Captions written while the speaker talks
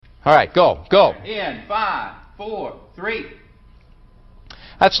All right, go. In 5, 4, 3.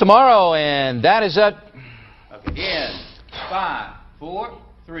 That's tomorrow, and that is it. Okay. In 5, 4,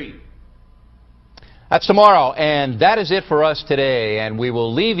 3. That's tomorrow, and that is it for us today. And we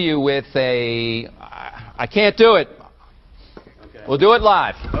will leave you with a... I can't do it. Okay. We'll do it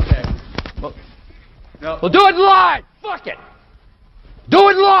live. Okay. No. We'll do it live. Fuck it. Do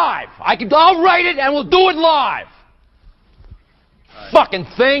it live. I'll write it, and we'll do it live. Right. Fucking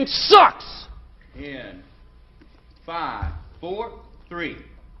thing sucks. In 5, 4, 3.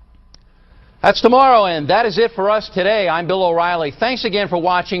 That's tomorrow, and that is it for us today. I'm Bill O'Reilly. Thanks again for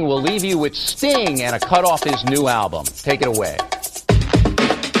watching. We'll leave you with Sting and a cut off his new album. Take it away.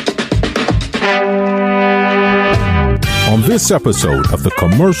 On this episode of The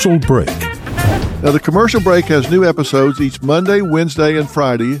Commercial Break. Now, The Commercial Break has new episodes each Monday, Wednesday, and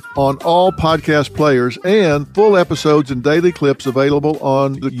Friday on all podcast players, and full episodes and daily clips available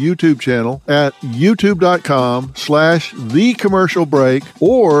on the YouTube channel at youtube.com/The Commercial Break,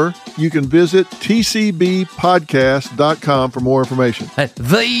 or you can visit tcbpodcast.com for more information.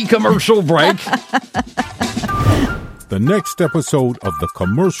 The Commercial Break. The next episode of The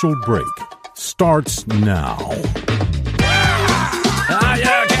Commercial Break starts now.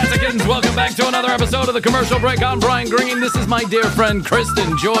 Welcome back to another episode of The Commercial Break. I'm Brian Green. This is my dear friend,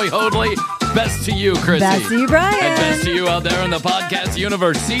 Kristen Joy Hoadley. Best to you, Chrissy. Best to you, Brian. And best to you out there in the podcast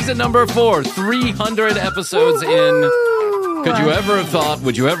universe. Season number 4, 300 episodes in. Could you ever have thought,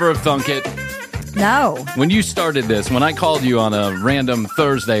 would you ever have thunk it? No. When you started this, when I called you on a random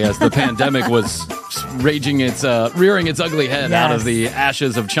Thursday as the pandemic was rearing its ugly head out of the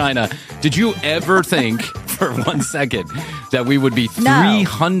ashes of China, did you ever think for 1 second that we would be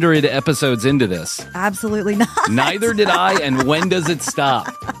 300 episodes into this? Absolutely not. Neither did I, and when does it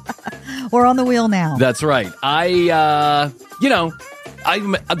stop? We're on the wheel now. That's right. The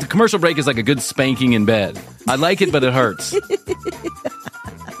Commercial Break is like a good spanking in bed. I like it, but it hurts.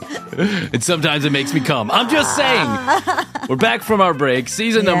 And sometimes it makes me come. I'm just saying. We're back from our break.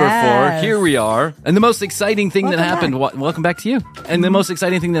 Season number 4. Here we are. And the most exciting thing that happened... Welcome back to you. And the most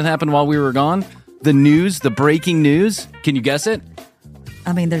exciting thing that happened while we were gone, the news, the breaking news. Can you guess it?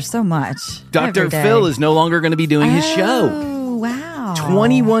 I mean, there's so much. Dr. Phil is no longer going to be doing his show. Oh, wow.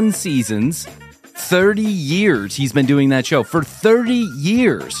 21 seasons, 30 years he's been doing that show. For 30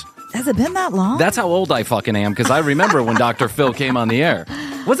 years. Has it been that long? That's how old I fucking am, because I remember when Dr. Phil came on the air.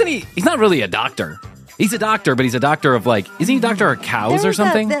 Wasn't he? He's not really a doctor. He's a doctor, but he's a doctor of isn't he a doctor of cows or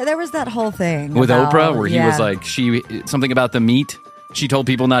something? There was that whole thing. With Oprah, where he was like, something about the meat. She told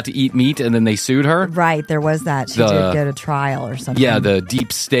people not to eat meat, and then they sued her. Right, there was that. She did go to trial or something. Yeah, the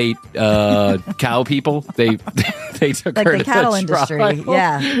deep state cow people. They took like her the to cattle the industry. trial.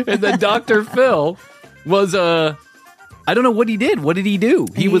 Yeah. And then Dr. Phil was I don't know what he did. What did he do?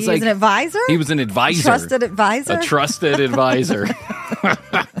 He was an advisor? He was an advisor. Trusted advisor? A trusted advisor.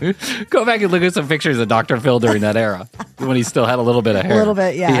 Go back and look at some pictures of Dr. Phil during that era, when he still had a little bit of hair. A little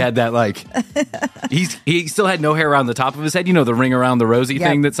bit, yeah. He had that, he still had no hair around the top of his head. You know, the ring around the rosy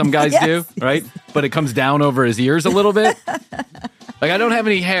thing that some guys do, right? But it comes down over his ears a little bit. I don't have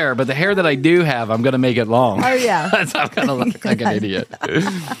any hair, but the hair that I do have, I'm going to make it long. Oh, yeah. That's how I'm going to look like an idiot.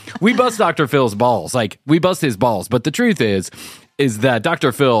 We bust Dr. Phil's balls. We bust his balls. But the truth is that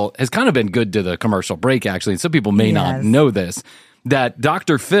Dr. Phil has kind of been good to the Commercial Break, actually. And some people may not know this, that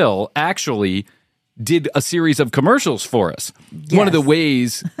Dr. Phil actually did a series of commercials for us. Yes. One of the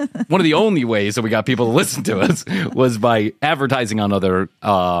only ways that we got people to listen to us was by advertising on other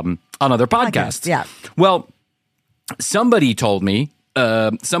podcasts. Yeah. Well, somebody told me,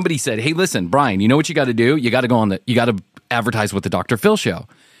 somebody said, hey, listen, Brian, you know what you got to do? You got to you got to advertise with the Dr. Phil show.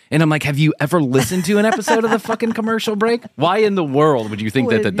 And I'm like, have you ever listened to an episode of the fucking Commercial Break? Why in the world would you think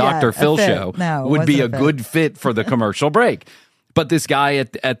that the Dr. Phil show would be a good fit for the Commercial Break? But this guy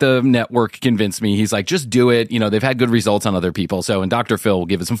at the network convinced me. He's like, just do it. You know, they've had good results on other people. So, and Dr. Phil will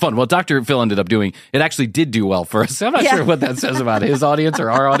give it some fun. Well, Dr. Phil ended up doing, it actually did do well for us. I'm not sure what that says about his audience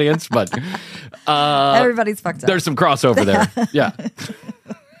or our audience, but everybody's fucked up. There's some crossover there. Yeah.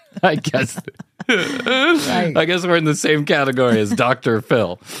 I guess. Right. I guess we're in the same category as Dr.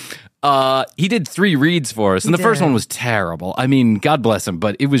 Phil. He did 3 reads for us, and the first one was terrible. I mean, God bless him,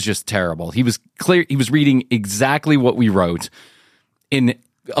 but it was just terrible. He was reading exactly what we wrote in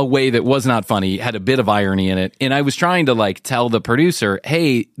a way that was not funny, had a bit of irony in it. And I was trying to tell the producer,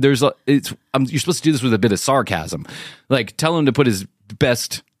 hey, you're supposed to do this with a bit of sarcasm. Tell him to put his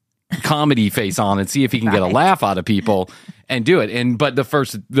best comedy face on and see if he can get a laugh out of people and do it. But the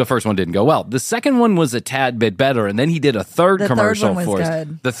first one didn't go well. The second one was a tad bit better, and then he did a third commercial for us.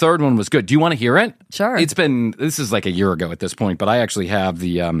 Good. The third one was good. Do you want to hear it? Sure. This is like a year ago at this point, but I actually have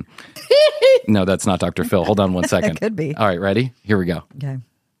the no, that's not Dr. Phil. Hold on one second. It could be. All right, ready? Here we go. Okay.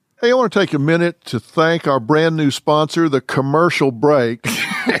 Hey, I want to take a minute to thank our brand new sponsor, the Commercial Break.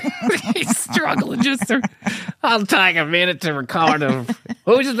 He's struggling I'll take a minute to record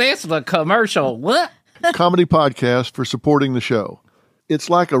who's this? The commercial. What? Comedy podcast for supporting the show. It's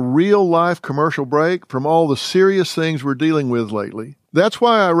like a real-life commercial break from all the serious things we're dealing with lately. That's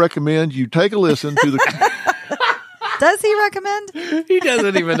why I recommend you take a listen to the... Does he recommend? He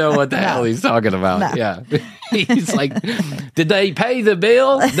doesn't even know what the hell he's talking about. No. Yeah. He's like, did they pay the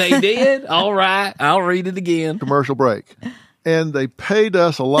bill? They did? All right. I'll read it again. Commercial break. And they paid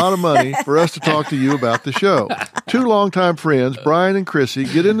us a lot of money for us to talk to you about the show. Two longtime friends, Brian and Chrissy,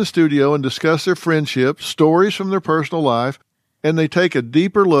 get in the studio and discuss their friendship, stories from their personal life, and they take a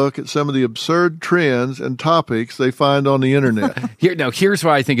deeper look at some of the absurd trends and topics they find on the internet. Here's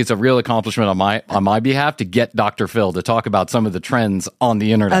why I think it's a real accomplishment on my behalf to get Dr. Phil to talk about some of the trends on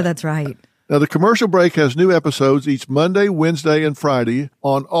the internet. Oh, that's right. Now, the Commercial Break has new episodes each Monday, Wednesday, and Friday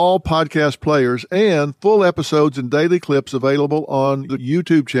on all podcast players, and full episodes and daily clips available on the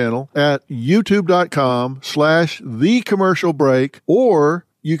YouTube channel at youtube.com/thecommercialbreak, or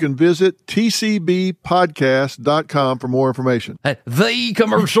you can visit tcbpodcast.com for more information. The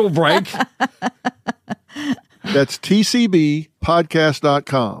commercial break. That's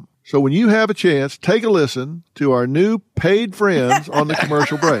tcbpodcast.com. So when you have a chance, take a listen to our new paid friends on the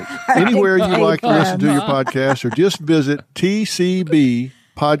Commercial Break. Anywhere you like to listen to your podcast, or just visit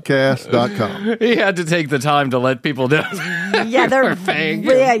tcbpodcast.com. He had to take the time to let people know. Yeah, they're paying.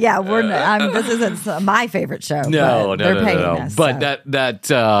 Yeah. We're. This isn't my favorite show. No. They're paying us. But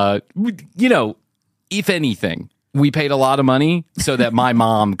so. that if anything, we paid a lot of money so that my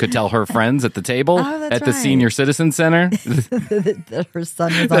mom could tell her friends at the table at the Senior Citizen Center that her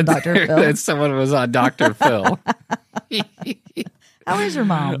son was on Dr. Phil. that someone was on Dr. Phil. How is your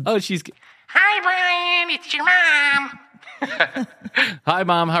mom? Oh, she's. Hi, Brian. It's your mom. Hi,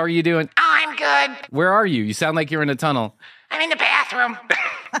 Mom. How are you doing? Oh, I'm good. Where are you? You sound like you're in a tunnel. I'm in the bathroom.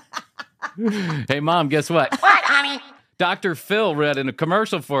 Hey, Mom, guess what? What, honey? Dr. Phil read in a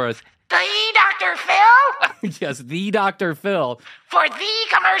commercial for us. The Dr. Phil? Yes, the Dr. Phil. For the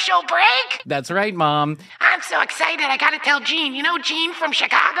commercial break? That's right, Mom. I'm so excited. I gotta tell Jean. You know Jean from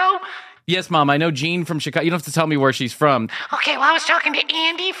Chicago? Yes, Mom, I know Jean from Chicago. You don't have to tell me where she's from. Okay, well, I was talking to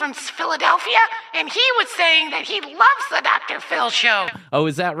Andy from Philadelphia, and he was saying that he loves the Dr. Phil show. Oh,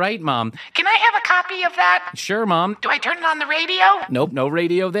 is that right, Mom? Can I have a copy of that? Sure, Mom. Do I turn it on the radio? Nope, no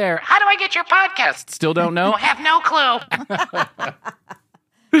radio there. How do I get your podcast? Still don't know? I have no clue.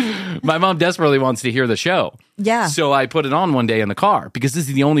 My mom desperately wants to hear the show. Yeah. So I put it on one day in the car because this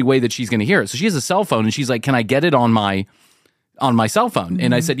is the only way that she's going to hear it. So she has a cell phone, and she's like, "Can I get it on my cell phone?"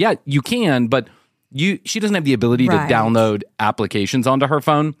 And I said, "Yeah, you can, but she doesn't have the ability to download applications onto her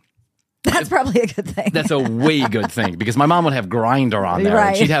phone." That's probably a good thing. That's a way good thing because my mom would have Grindr on there,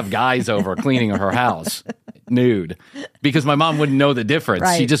 and she'd have guys over cleaning her house nude because my mom wouldn't know the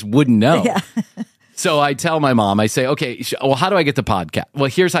difference. She just wouldn't know. Yeah. So I tell my mom, I say, okay, well, how do I get the podcast?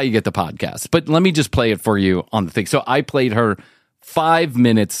 Well, here's how you get the podcast. But let me just play it for you on the thing. So I played her 5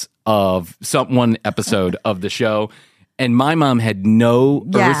 minutes of one episode of the show, and my mom had no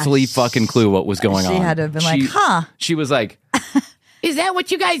earthly fucking clue what was going on. She had to have been like, huh. She was like, is that what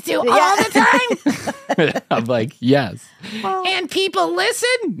you guys do all the time? I'm like, yes. Well, and people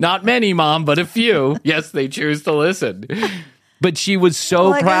listen? Not many, Mom, but a few. Yes, they choose to listen. But she was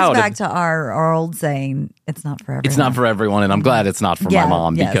so proud. It goes back to our old saying, it's not for everyone. It's not for everyone, and I'm glad it's not for my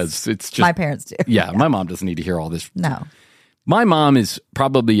mom because it's just... My parents do. Yeah, my mom doesn't need to hear all this. No. My mom is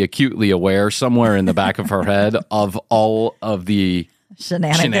probably acutely aware somewhere in the back of her head of all of the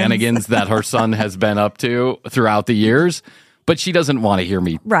shenanigans that her son has been up to throughout the years, but she doesn't want to hear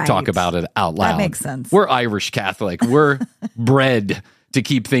me talk about it out loud. That makes sense. We're Irish Catholic. We're bred to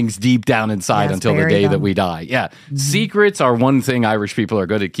keep things deep down inside until the day that we die. Yeah. Mm-hmm. Secrets are one thing Irish people are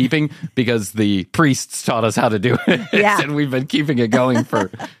good at keeping because the priests taught us how to do it. Yeah. And we've been keeping it going for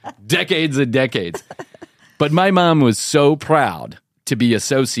decades and decades. But my mom was so proud to be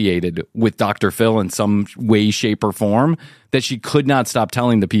associated with Dr. Phil in some way, shape, or form that she could not stop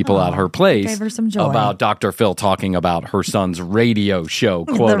telling the people at her place gave her some joy. about Dr. Phil talking about her son's radio show,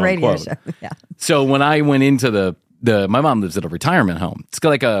 quote the radio unquote. show, yeah. So when I went into my mom lives at a retirement home. It's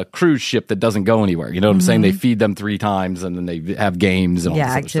like a cruise ship that doesn't go anywhere. You know what I'm saying? They feed them 3 times and then they have games and all this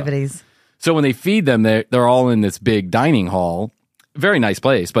other activities. stuff. So when they feed them, they're all in this big dining hall very nice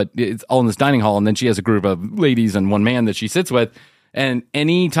place, but it's all in this dining hall. And then she has a group of ladies and one man that she sits with. And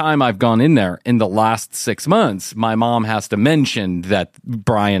any time I've gone in there in the last 6 months, my mom has to mention that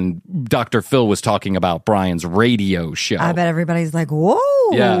Dr. Phil was talking about Brian's radio show. I bet everybody's like, whoa.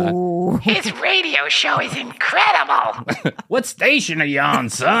 Yeah. His radio show is incredible. What station are you on,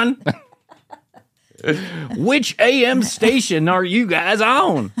 son? Which AM station are you guys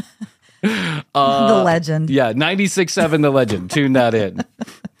on? The legend. Yeah, 96.7 The Legend. Tune that in.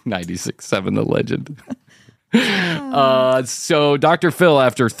 96.7 The Legend. So Dr. Phil,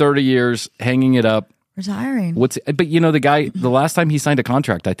 after 30 years hanging it up, Retiring. But you know, the last time he signed a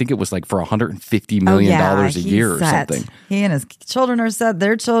contract, I think it was like for $150 million a year or something. He and his children are set.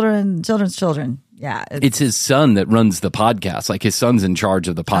 Their children's children. Yeah. It's his son that runs the podcast. Like his son's in charge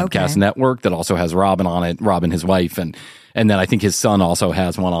of the podcast network that also has Robin on it, Robin, his wife. And then I think his son also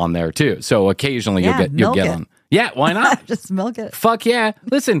has one on there too. So occasionally you'll get on. Yeah. Why not? Just milk it. Fuck yeah.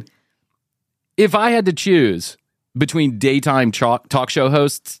 Listen, if I had to choose between daytime talk show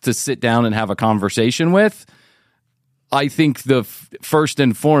hosts to sit down and have a conversation with, I think the first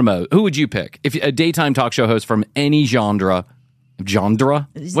and foremost, who would you pick? If a daytime talk show host from any genre?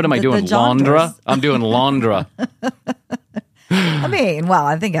 What am I doing? Laundra? I'm doing Laundra. I mean, well,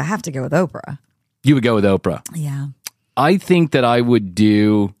 I think I have to go with Oprah. You would go with Oprah. Yeah. I think that I would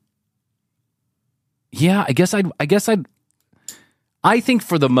do. Yeah, I think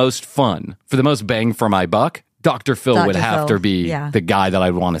for the most fun, for the most bang for my buck, Dr. Phil would have to be the guy that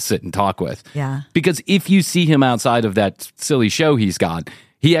I'd want to sit and talk with. Yeah. Because if you see him outside of that silly show he's got,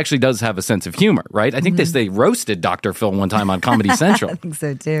 he actually does have a sense of humor, right? I think they roasted Dr. Phil one time on Comedy Central. I think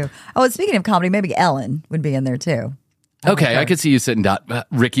so too. Oh, and speaking of comedy, maybe Ellen would be in there too. Okay, I could see you sitting down.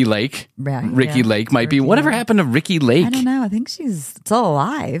 Ricky Lake. Right, Ricky Lake might be. Whatever happened to Ricky Lake? I don't know. I think she's still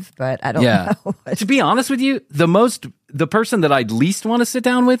alive, but I don't know. To be honest with you, the person that I'd least want to sit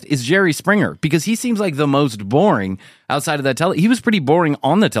down with is Jerry Springer, because he seems like the most boring outside of that. He was pretty boring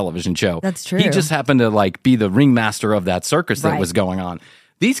on the television show. That's true. He just happened to like be the ringmaster of that circus that was going on.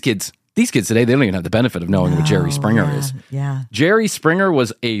 These kids today, they don't even have the benefit of knowing what Jerry Springer is. Yeah. Jerry Springer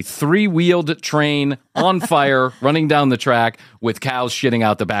was a 3-wheeled train on fire running down the track with cows shitting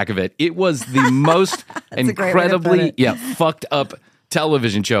out the back of it. It was the most incredibly fucked up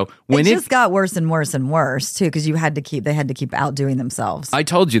television show. When it just got worse and worse and worse too, because they had to keep outdoing themselves. I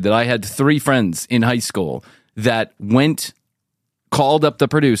told you that I had 3 friends in high school that called up the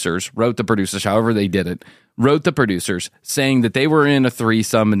producers, wrote the producers, however they did it, wrote the producers saying that they were in a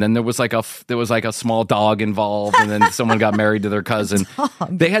threesome, and then there was like a small dog involved, and then someone got married to their cousin.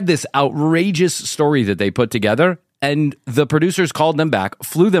 They had this outrageous story that they put together, and the producers called them back,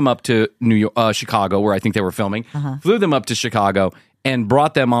 flew them up to Chicago, where I think they were filming, flew them up to Chicago, and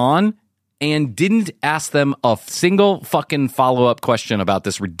brought them on, and didn't ask them a single fucking follow-up question about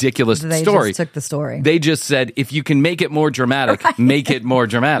this ridiculous story. They just took the story. They just said, if you can make it more dramatic, make it more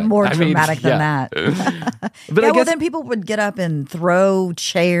dramatic. More dramatic than that. But I guess, then people would get up and throw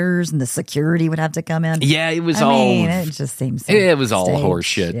chairs, and the security would have to come in. Yeah, it was it just seems so it was all staged. horse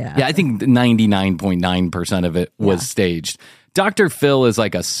shit. Yeah, I think 99.9% of it was staged. Dr. Phil is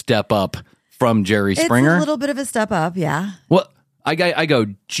like a step up from Jerry Springer. It's a little bit of a step up, yeah. Well, I go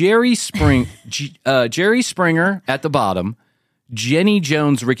Jerry Springer at the bottom, Jenny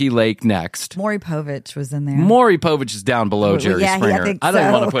Jones, Ricky Lake next. Maury Povich was in there. Maury Povich is down below Jerry Springer. I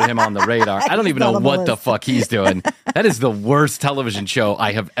don't want to put him on the radar. I don't even know what the fuck he's doing. That is the worst television show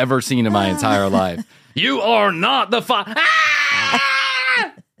I have ever seen in my entire life. You are not the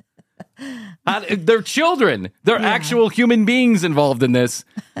They're children. They're actual human beings involved in this.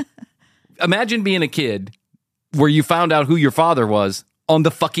 Imagine being a kid where you found out who your father was on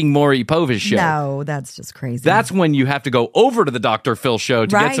the fucking Maury Povich show. No, that's just crazy. That's when you have to go over to the Dr. Phil show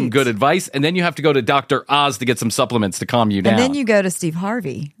to get some good advice, and then you have to go to Dr. Oz to get some supplements to calm you down. And then you go to Steve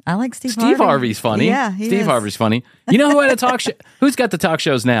Harvey. I like Steve Harvey. Steve Harvey's funny. Yeah, Steve Harvey's funny. You know who had a talk show? Who's got the talk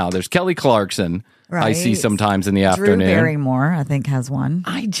shows now? There's Kelly Clarkson. Right. I see sometimes in the afternoon. Drew Barrymore, I think, has one.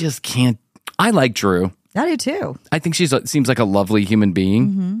 I just can't. I like Drew. I do too. I think she seems like a lovely human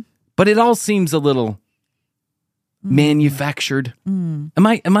being, but it all seems a little manufactured. Am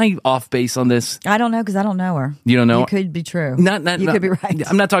I off base on this? I don't know, because I don't know her. You don't know? You could be true. You could be right.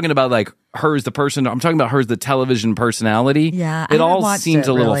 I'm not talking about like her as the person. I'm talking about her as the television personality. Yeah, it all seems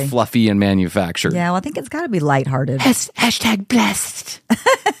a little fluffy and manufactured. Yeah, well, I think it's got to be lighthearted. Hashtag blessed.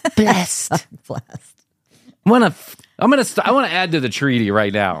 Blessed. Blessed. I want to add to the treaty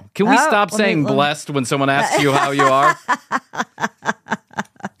right now. Can we stop saying blessed when someone asks you how you are?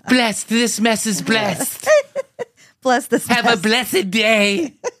 Blessed. This mess is blessed. Bless this. Have a blessed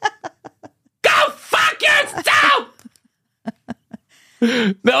day. Go fuck yourself.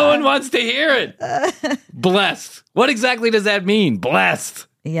 No one wants to hear it. Blessed. What exactly does that mean? Blessed.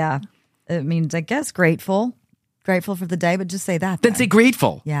 Yeah. It means, I guess, grateful. Grateful for the day, but just say that. Then say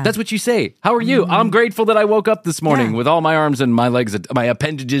grateful. Yeah. That's what you say. How are you? I'm grateful that I woke up this morning with all my arms and my legs, my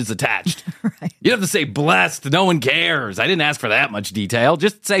appendages attached. Right. You don't have to say blessed. No one cares. I didn't ask for that much detail.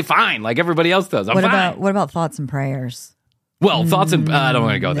 Just say fine, like everybody else does. I'm fine. What about thoughts and prayers? Well, thoughts and I don't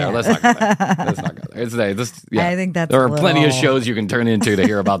want to go there. Yeah. Let's not go there. Let's not go there. I think that's there are a plenty of little- shows you can turn into to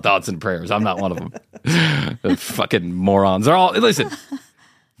hear about thoughts and prayers. I'm not one of them. The fucking morons. They're all listen.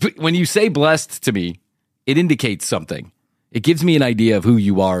 When you say blessed to me, it indicates something. It gives me an idea of who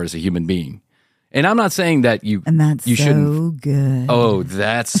you are as a human being. And I'm not saying that you And that's you so shouldn't. good. Oh,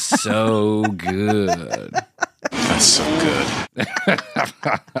 that's so good. That's so good.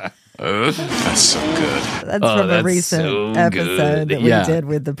 That's so good. That's from a that's recent so episode good. that we Yeah. did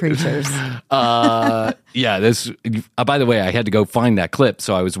with the preachers. Yeah, this. By the way, I had to go find that clip,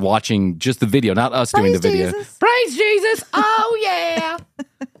 so I was watching just the video, not us doing the Praise video. Jesus. Praise Jesus! Oh yeah!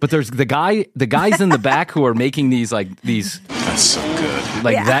 But there's the guys in the back who are making these That's so good.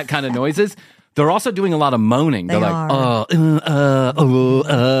 that kind of noises. They're also doing a lot of moaning. They're They like, are.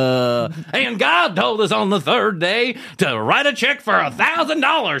 and God told us on the third day to write a check for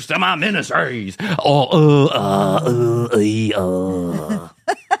 $1,000 to my ministries.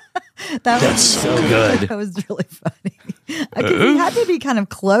 That's so good. That was really funny. Because he had to be kind of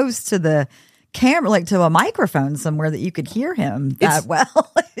close to the camera, like to a microphone somewhere that you could hear him that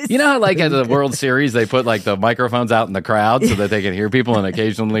well. You know how, like, at the World Series, they put, like, the microphones out in the crowd so that they can hear people and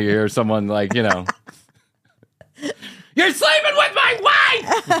occasionally hear someone, like, you know, you're sleeping with my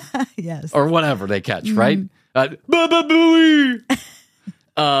wife! Yes. Or whatever they catch, right? Booey!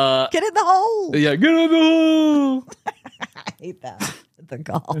 Get in the hole. Yeah, get in the hole! I hate that. The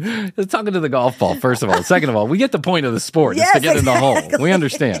golf. Talking to the golf ball, first of all. Second of all, we get the point of the sport. It's to Yes, get in the hole. exactly. We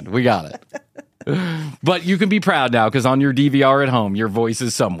understand. We got it. But you can be proud now because on your DVR at home, your voice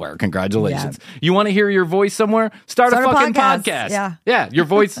is somewhere. Congratulations. Yeah. You want to hear your voice somewhere? Start a fucking podcast. Yeah. Yeah, your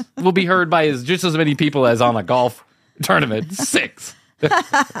voice will be heard by just as many people as on a golf tournament. 6.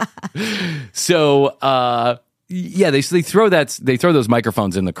 So, yeah, they throw those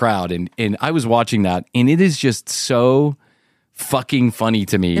microphones in the crowd, and I was watching that, and it is just so fucking funny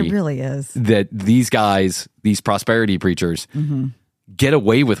to me. It really is. That these guys, these prosperity preachers, get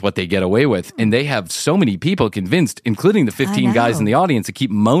away with what they get away with, and they have so many people convinced, including the 15 guys in the audience, to keep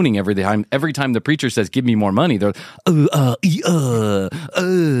moaning every time. Every time the preacher says, "Give me more money," they're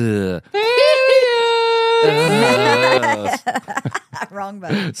Wrong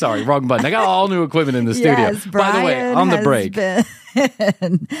button. Sorry, wrong button. I got all new equipment in the studio. Yes, By the way, Brian on the has break,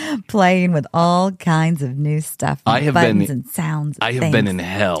 been playing with all kinds of new stuff. I have buttons been- and sounds. And I have things. been in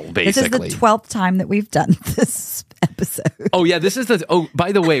hell, basically. This is the 12th time that we've done this episode. Oh yeah, this is the. Oh,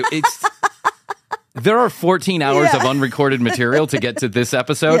 by the way, it's. There are 14 hours of unrecorded material to get to this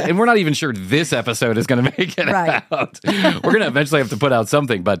episode, and we're not even sure this episode is going to make it Right. out. We're going to eventually have to put out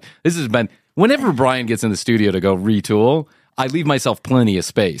something, but this has been. Whenever Brian gets in the studio to go retool, I leave myself plenty of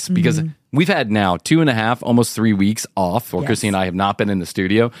space because we've had now 2.5, almost 3 weeks off, where Chrissy and I have not been in the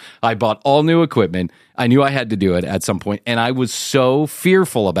studio. I bought all new equipment. I knew I had to do it at some point, and I was so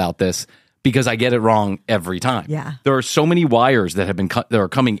fearful about this because I get it wrong every time. Yeah. There are so many wires that have been cut that are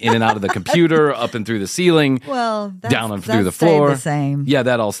coming in and out of the computer, up and through the ceiling, Well, down and through the stayed floor. the same. Yeah,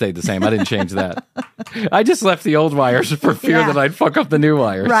 that all stayed the same. I didn't change that. I just left the old wires for fear Yeah. that I'd fuck up the new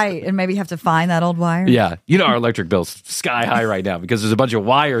wires. Right. And maybe you have to find that old wire. Yeah. You know, our electric bill's sky high right now because there's a bunch of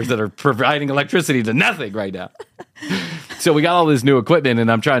wires that are providing electricity to nothing right now. So we got all this new equipment,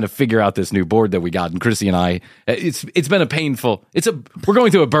 and I'm trying to figure out this new board that we got. And Chrissy and I, it's been a painful. We're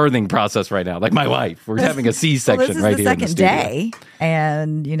going through a birthing process right now, like my wife. We're having a C-section Well, this is right the here in the second studio. day.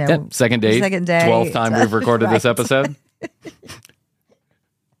 And, you know. Yeah, second day, 12th time we've recorded this Right. episode.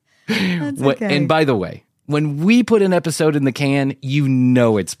 That's okay. And by the way, when we put an episode in the can, you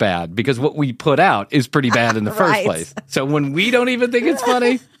know it's bad because what we put out is pretty bad in the first Right. place. So when we don't even think it's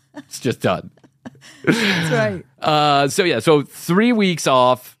funny, it's just done. That's right. So 3 weeks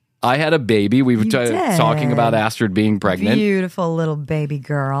off. I had a baby. We were You did. talking about Astrid being pregnant. Beautiful little baby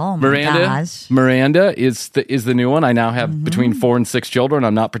girl. Oh my Miranda, gosh. Miranda is the new one. I now have between 4 and 6 children.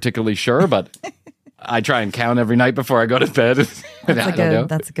 I'm not particularly sure, but I try and count every night before I go to bed. I don't know.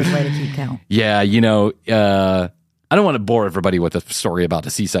 That's a good way to keep count. Yeah, you know, I don't want to bore everybody with a story about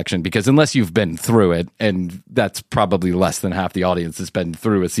a C-section because unless you've been through it, and that's probably less than half the audience has been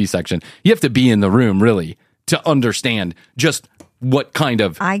through a C-section, you have to be in the room really to understand just what kind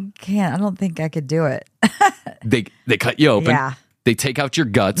of I can't. I don't think I could do it. they cut you open. Yeah. They take out your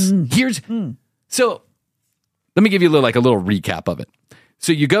guts. So let me give you a little recap of it.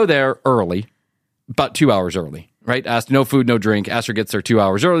 So you go there early, about 2 hours early, right? No food, no drink. Astrid gets there 2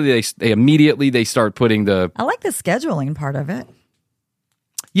 hours early. They immediately start putting the. I like the scheduling part of it.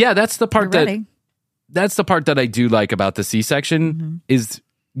 Yeah, that's the part You're that. ready. That's the part that I do like about the C-section is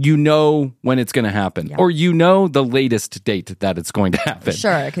you know when it's going to happen, or you know the latest date that it's going to happen.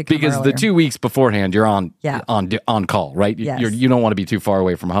 Sure, it could come because earlier. the 2 weeks beforehand you're on Yeah. on call, right? Yes. You don't want to be too far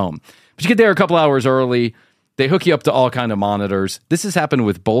away from home, but you get there a couple hours early. They hook you up to all kind of monitors. This has happened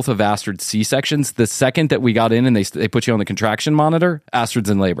with both of Astrid's C-sections. The second that we got in and they put you on the contraction monitor, Astrid's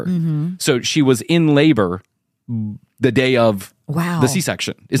in labor. So she was in labor the day of Wow. the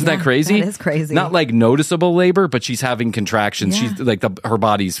C-section. Isn't Yeah, that crazy? that is crazy. Not like noticeable labor, but she's having contractions. Yeah. She's like her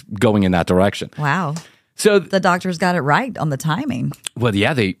body's going in that direction. Wow. So, The doctors got it right on the timing. well,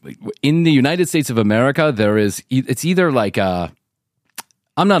 yeah, in the United States of America, it's either like I'm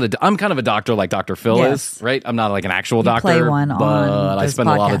kind of a doctor like Dr. Phil Yes. is, right? I'm not like an actual doctor, play one but on I this spend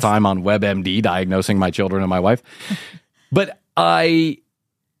a lot of podcast. time on WebMD diagnosing my children and my wife. But I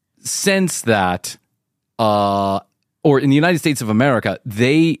sense that, or in the United States of America,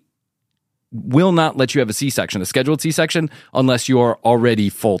 they will not let you have a C-section, a scheduled C-section, unless you're already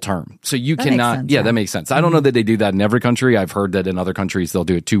full term. So you That makes cannot. sense, Yeah, yeah. that makes sense. I don't know that they do that in every country. I've heard that in other countries they'll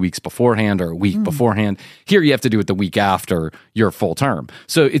do it 2 weeks beforehand or a week beforehand. Here you have to do it the week after you're full term.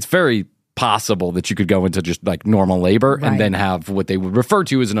 So it's very possible that you could go into just like normal labor Right. and then have what they would refer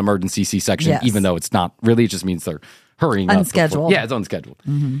to as an emergency C-section, Yes. even though it's not really. It just means they're hurrying up before- Unscheduled. Yeah, it's unscheduled.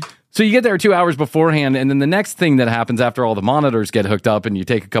 So you get there 2 hours beforehand, and then the next thing that happens after all the monitors get hooked up and you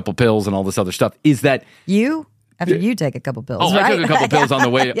take a couple pills and all this other stuff is that After you take a couple pills, oh, right? I took a couple pills on the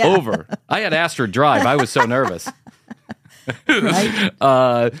way Yeah. over. I had Astrid drive. I was so nervous.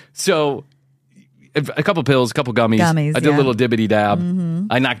 Right? So a couple pills, a couple gummies. Gummies, I did a yeah. little dibbity dab.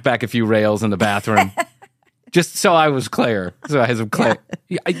 I knocked back a few rails in the bathroom. Just so I was clear. So I had some clear.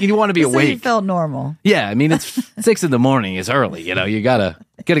 You want to be So you awake. felt normal. Yeah, I mean it's 6 a.m. It's early. You gotta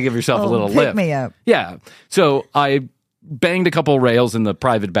give yourself a little pick lift. me up. Yeah. So I banged a couple rails in the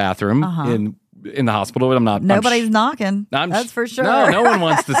private bathroom in the hospital. But I'm not. Nobody's knocking. I'm That's for sure. No one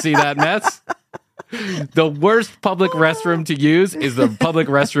wants to see that mess. The worst public restroom to use is the public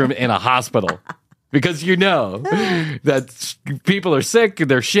restroom in a hospital. Because you know that people are sick,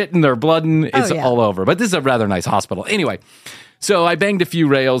 they're shitting, they're blooding, it's yeah. all over. But this is a rather nice hospital. Anyway, so I banged a few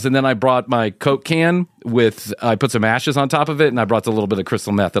rails, and then I brought my Coke can I put some ashes on top of it, and I brought a little bit of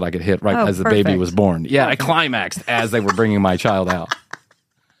crystal meth that I could hit right Oh, as the baby perfect. was born. Yeah, I climaxed as they were bringing my child out.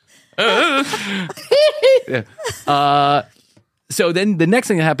 So then the next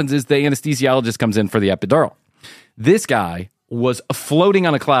thing that happens is the anesthesiologist comes in for the epidural. This guy was floating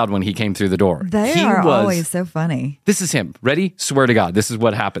on a cloud when he came through the door. They He are was- always so funny. This is him. Ready? Swear to God, this is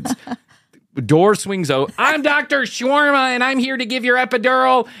what happens. Door swings out. I'm Dr. Shawarma, and I'm here to give your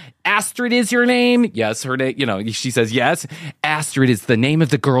epidural. Astrid is your name? Yes, her name. She says yes. Astrid is the name of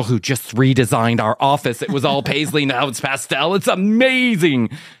the girl who just redesigned our office. It was all paisley, now it's pastel. It's amazing.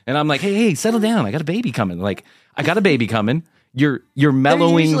 And I'm like, hey, settle down. I got a baby coming. I got a baby coming. You're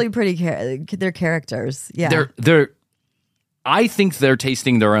mellowing. They're usually pretty. They're characters. Yeah. They're. I think they're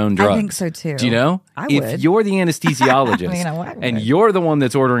tasting their own drugs. I think so, too. Do you know? I If would. you're the anesthesiologist I mean, I would. and you're the one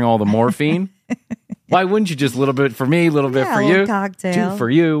that's ordering all the morphine, why wouldn't you just a little bit for me, a little bit Yeah, for a you, little cocktail. 2 for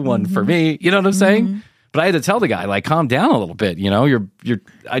you, 1 for me? You know what I'm saying? But I had to tell the guy, calm down a little bit. You're.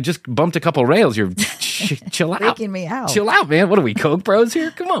 I just bumped a couple rails. You're chill out. Freaking me out. Chill out, man. What are we, Coke bros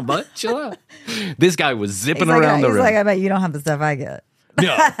here? Come on, bud. Chill out. This guy was zipping He's like, around the he's room. like, I bet you don't have the stuff I get.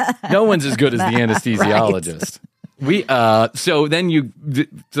 No one's as good as the anesthesiologist. So then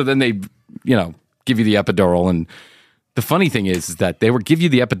they give you the epidural, and the funny thing is that they would give you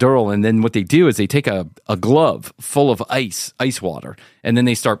the epidural, and then what they do is they take a glove full of ice water, and then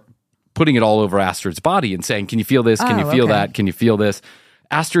they start putting it all over Astrid's body and saying, "Can you feel this? Can you feel okay. that? Can you feel this?"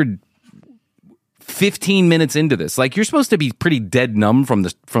 Astrid, 15 minutes into this, you're supposed to be pretty dead numb from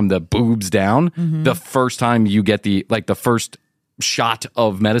the boobs down the first time you get the first shot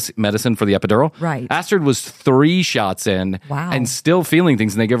of medicine for the epidural. Right. Astrid was 3 shots in Wow. and still feeling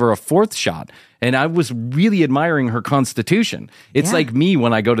things, and they give her a 4th shot. And I was really admiring her constitution. It's Yeah. like me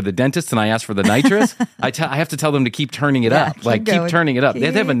when I go to the dentist and I ask for the nitrous. I have to tell them to keep turning it Yeah, up. keep Keep going. turning it up.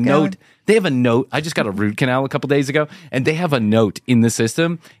 They have a Keep note. going. They have a note. I just got a root canal a couple days ago, and they have a note in the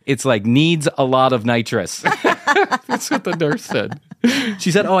system. It's needs a lot of nitrous. That's what the nurse said. She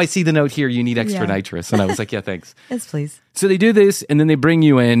said, "Oh, I see the note here. You need extra Yeah. nitrous." And I was like, "Yeah, thanks." Yes, please. So they do this, and then they bring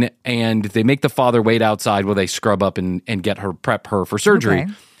you in, and they make the father wait outside while they scrub up and prep her for surgery.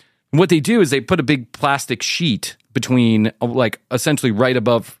 Okay. What they do is they put a big plastic sheet between, essentially right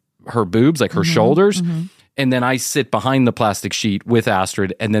above her boobs, her shoulders, And then I sit behind the plastic sheet with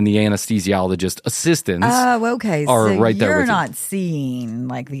Astrid, and then the anesthesiologist assistants Oh, okay. are So right there you're with you. not seeing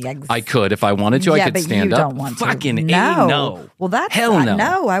like the I could if I wanted to. Yeah, I could but stand you up. don't want to. Fucking A, No. no. Well, that's hell no.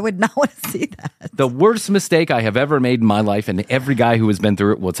 No, I would not want to see that. The worst mistake I have ever made in my life, and every guy who has been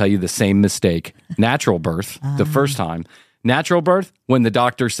through it will tell you the same mistake. Natural birth, the first time. Natural birth, when the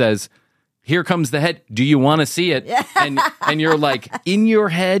doctor says, here comes the head. Do you want to see it? Yeah. And you're like, in your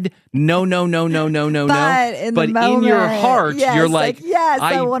head, no. But in the But in your moment, heart, yes, you're like, yes,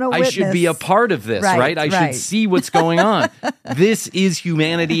 I want to I should be a witness. part of this, right? I should see what's going on. This is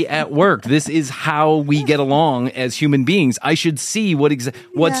humanity at work. This is how we get along as human beings. I should see what's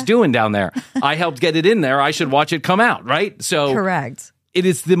Yeah. doing down there. I helped get it in there. I should watch it come out, right? So Correct. it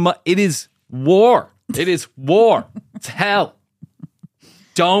is war. It is war. It's hell.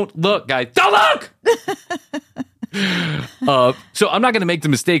 Don't look, guys. Don't look! So I'm not going to make the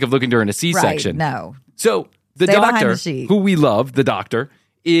mistake of looking during a C-section. Right, no. So the Stay behind doctor, the sheet. who we love, the doctor,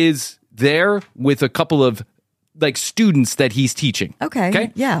 is there with a couple of like students that he's teaching.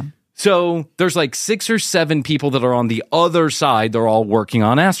 Okay. Yeah. So there's like 6 or 7 people that are on the other side. They're all working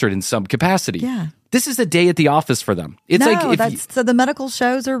on Astrid in some capacity. Yeah. This is a day at the office for them. It's like if so the medical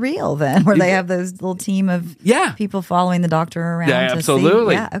shows are real then, where they have those little team of people following the doctor around. Yeah, to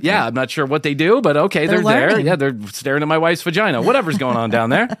absolutely. See. Okay. Yeah, I'm not sure what they do, but okay, they're there. learning. Yeah, they're staring at my wife's vagina. Whatever's going on down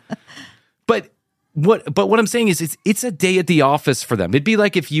there. But what I'm saying is it's a day at the office for them. It'd be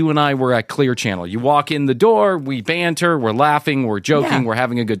like if you and I were at Clear Channel. You walk in the door, we banter, we're laughing, we're joking, we're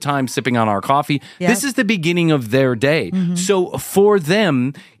having a good time, sipping on our coffee. Yep. This is the beginning of their day. So for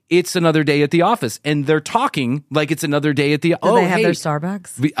them, it's another day at the office, and they're talking like it's another day at the. Do they have their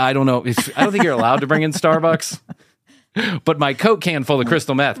Starbucks? I don't know. I don't think you're allowed to bring in Starbucks. But my Coke can full of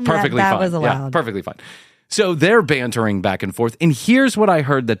crystal meth, perfectly that fine. was allowed. Yeah, perfectly fine. So they're bantering back and forth. And here's what I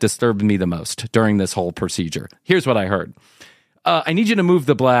heard that disturbed me the most during this whole procedure. Here's what I heard. I need you to move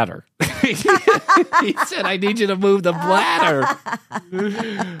the bladder. He said, I need you to move the bladder.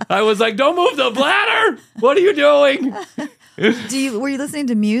 I was like, don't move the bladder. What are you doing? Were you listening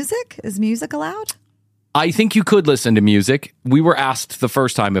to music? Is music allowed? I think you could listen to music. We were asked the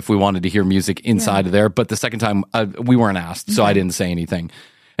first time if we wanted to hear music inside of there, but the second time we weren't asked, so I didn't say anything.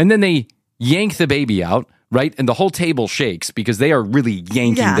 And then they yank the baby out, right? And the whole table shakes because they are really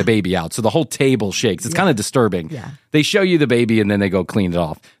yanking the baby out. So the whole table shakes. It's kind of disturbing. Yeah. They show you the baby and then they go clean it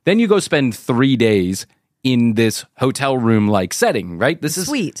off. Then you go spend 3 days in this hotel room like setting, right? This is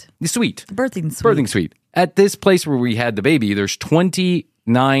suite. The suite. The birthing suite. Birthing suite. At this place where we had the baby, there's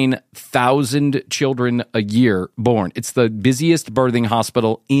 29,000 children a year born. It's the busiest birthing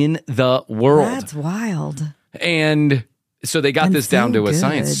hospital in the world. That's wild. And so they got this down to a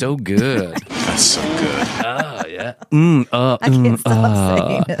science. So good. That's so good. Oh, yeah. I can't stop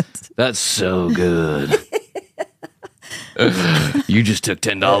saying it. That's so good. You just took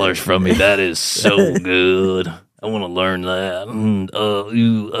 $10 from me. That is so good. I want to learn that.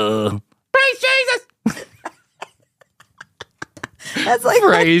 Praise Jesus. That's like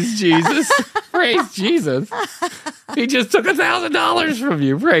Praise Jesus. Praise Jesus. He just took $1,000 from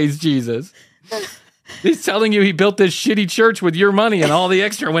you. Praise Jesus. He's telling you he built this shitty church with your money and all the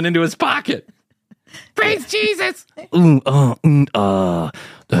extra went into his pocket. Praise Jesus.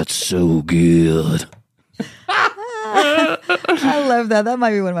 That's so good. I love that. That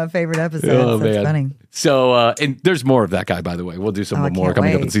might be one of my favorite episodes. Oh, That's man. funny. So, and there's more of that guy, by the way. We'll do some I more can't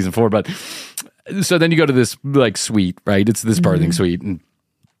coming up wait. in season 4. But so then you go to this like suite, right? It's this birthing suite, and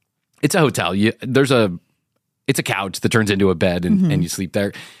it's a hotel. It's a couch that turns into a bed, and you sleep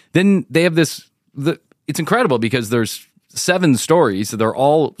there. Then they have this. It's incredible because there's 7 stories. They're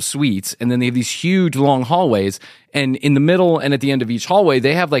all suites, and then they have these huge long hallways. And in the middle and at the end of each hallway,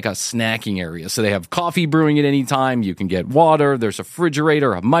 they have like a snacking area. So they have coffee brewing at any time. You can get water. There's a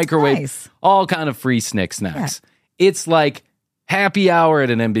refrigerator, a microwave, Nice. all kind of free snacks. It's like happy hour at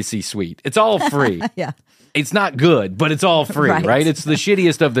an embassy suite. It's all free. Yeah. It's not good, but it's all free, right? It's the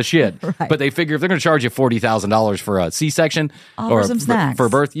shittiest of the shit. Right. But they figure if they're going to charge you $40,000 for a C-section Offer some snacks. for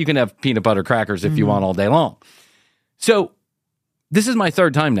birth, you can have peanut butter crackers if you want all day long. So this is my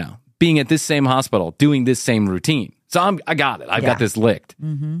 3rd time now being at this same hospital doing this same routine. So I got it. I've got this licked.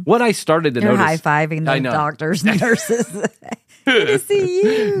 What I started to You're notice. high-fiving I the know. doctors and nurses. Good to see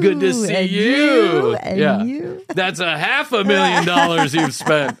you. Good to see And you. And you. That's $500,000 you've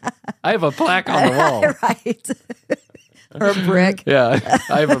spent. I have a plaque on the wall. Right. Or a brick. Yeah,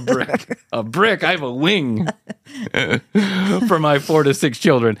 I have a brick. A brick. I have a wing for my 4 to 6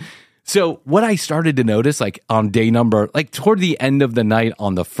 children. So what I started to notice, like on day number, like toward the end of the night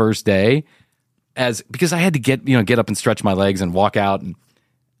on the first day, because I had to get up and stretch my legs and walk out, and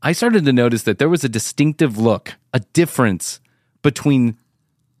I started to notice that there was a distinctive look, a difference between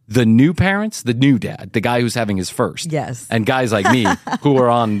the new parents, the new dad, the guy who's having his first. Yes. And guys like me who are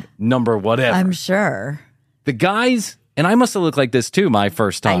on number whatever. I'm sure. The guys, and I must have looked like this too my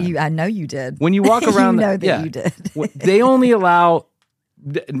first time. I know you did. When you walk around, you know that you did. They only allow,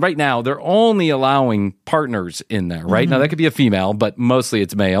 right now, they're only allowing partners in there, right? Now, that could be a female, but mostly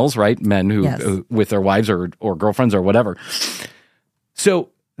it's males, right? Men who with their wives or girlfriends or whatever. So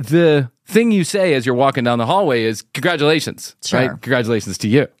the thing you say as you're walking down the hallway is, congratulations, right? Congratulations to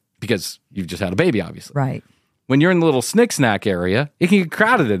you, because you've just had a baby, obviously. Right. When you're in the little snick snack area, it can get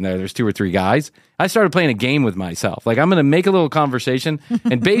crowded in there. There's 2 or 3 guys. I started playing a game with myself. Like, I'm going to make a little conversation,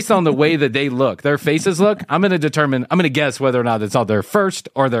 and based on the way that they look, their faces look, I'm going to guess whether or not it's on their first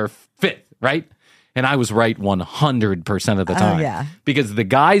or their 5th, right? And I was right 100% of the time. Oh, yeah. Because the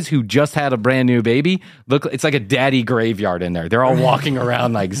guys who just had a brand new baby, it's like a daddy graveyard in there. They're all walking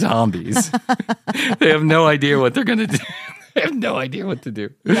around like zombies. They have no idea what they're going to do. I have no idea what to do.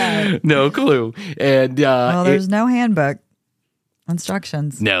 No clue. And well, there's no handbook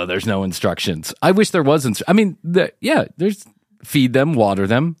instructions. No, there's no instructions. I wish there was. There's feed them, water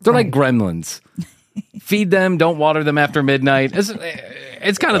them. They're like gremlins. Feed them, don't water them after midnight.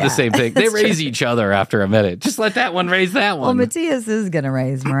 It's kind of the same thing. They raise each other after a minute. Just let that one raise that one. Well, Matthias is going to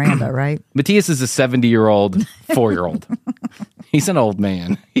raise Miranda, right? Matthias is a 70-year-old 4-year-old. He's an old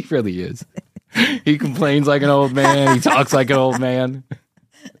man. He really is. He complains like an old man. He talks like an old man.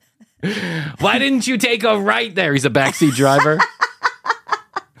 Why didn't you take a right there? He's a backseat driver.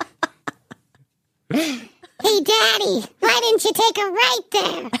 Hey, Daddy, why didn't you take a right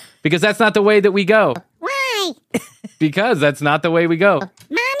there? Because that's not the way that we go. Why? Because that's not the way we go.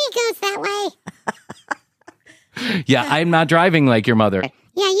 Mommy goes that way. Yeah, I'm not driving like your mother.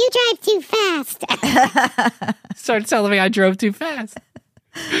 Yeah, you drive too fast. Started telling me I drove too fast.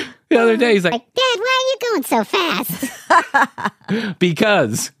 The other day, he's like, Dad, why are you going so fast?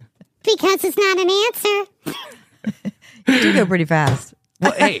 Because it's not an answer. You do go pretty fast.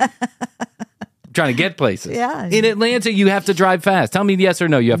 Well, hey, I'm trying to get places. Yeah. In Atlanta, you have to drive fast. Tell me yes or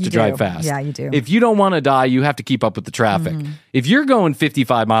no, you have to drive fast. Yeah, you do. If you don't want to die, you have to keep up with the traffic. If you're going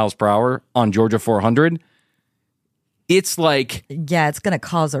 55 miles per hour on Georgia 400, it's like... Yeah, it's going to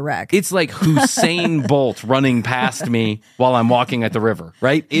cause a wreck. It's like Usain Bolt running past me while I'm walking at the river,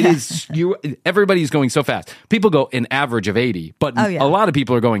 right? It is everybody's going so fast. People go an average of 80, but a lot of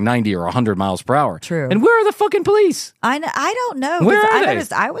people are going 90 or 100 miles per hour. True. And where are the fucking police? I don't know. Where are I they?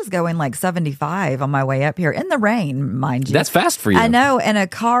 noticed I was going like 75 on my way up here in the rain, mind you. That's fast for you. I know. And a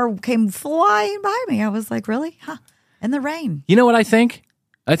car came flying by me. I was like, really? Huh? In the rain. You know what I think?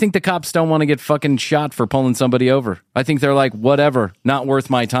 I think the cops don't want to get fucking shot for pulling somebody over. I think they're like, whatever, not worth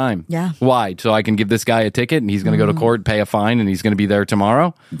my time. Yeah. Why? So I can give this guy a ticket and he's going to go to court, pay a fine, and he's going to be there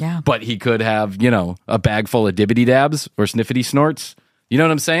tomorrow? Yeah. But he could have, a bag full of dibbity dabs or sniffity snorts. You know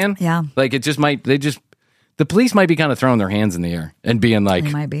what I'm saying? Yeah. Like the police might be kind of throwing their hands in the air and being like,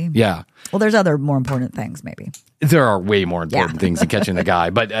 They might be. Yeah. Well, there's other more important things, maybe. There are way more important things than catching the guy,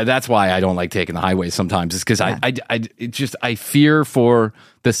 but that's why I don't like taking the highways sometimes. Is because I fear for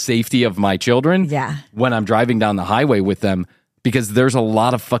the safety of my children. Yeah. When I'm driving down the highway with them, because there's a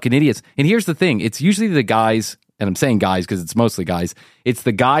lot of fucking idiots. And here's the thing: it's usually the guys, and I'm saying guys because it's mostly guys. It's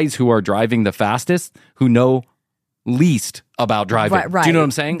the guys who are driving the fastest who know least about driving. Right. Do you know what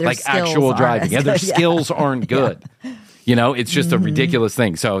I'm saying? Their Like skills actual aren't driving. as Yeah, their good. Yeah. skills aren't good. It's just a ridiculous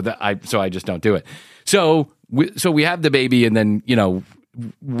thing. So I just don't do it. So we have the baby, and then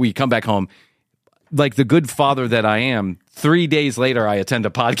we come back home. Like the good father that I am, 3 days later I attend a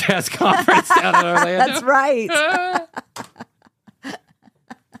podcast conference down in Orlando. That's right.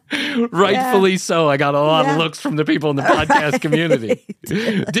 Rightfully so. I got a lot of looks from the people in the podcast community.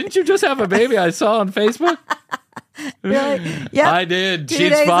 Didn't you just have a baby? I saw on Facebook. Really? Yeah. I did. 2 She's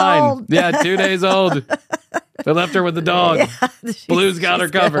days fine. old. Yeah, 2 days old. I left her with the dog. Yeah, Blue's got her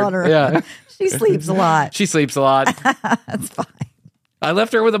she's got covered. her. Yeah. She sleeps a lot. She sleeps a lot. That's fine. I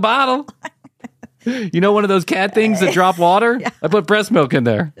left her with a bottle. You know one of those cat things that drop water? Yeah. I put breast milk in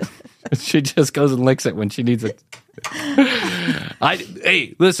there. She just goes and licks it when she needs it.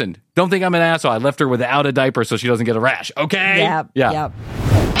 Hey, listen, don't think I'm an asshole. I left her without a diaper so she doesn't get a rash, okay? Yep. Yeah.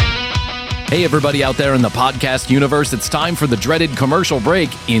 Hey, everybody out there in the podcast universe, it's time for the dreaded commercial break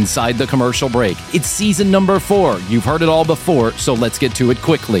inside the commercial break. It's season number 4. You've heard it all before, so let's get to it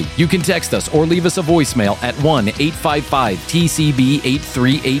quickly. You can text us or leave us a voicemail at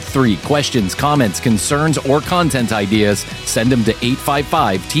 1-855-TCB-8383. Questions, comments, concerns, or content ideas, send them to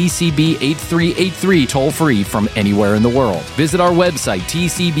 855-TCB-8383, toll free from anywhere in the world. Visit our website,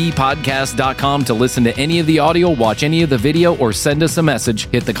 tcbpodcast.com, to listen to any of the audio, watch any of the video, or send us a message.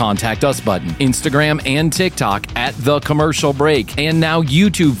 Hit the Contact Us button. Instagram and TikTok at The Commercial Break. And now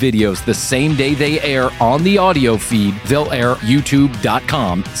YouTube videos the same day they air on the audio feed. They'll air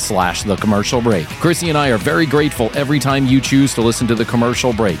youtube.com/The Commercial Break. Chrissy and I are very grateful every time you choose to listen to The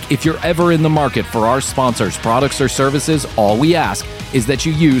Commercial Break. If you're ever in the market for our sponsors, products, or services, all we ask is that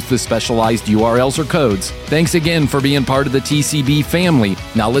you use the specialized URLs or codes. Thanks again for being part of the TCB family.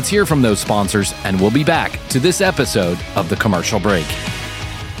 Now let's hear from those sponsors, and we'll be back to this episode of The Commercial Break.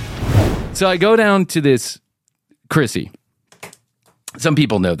 So I go down to this, Chrissy. Some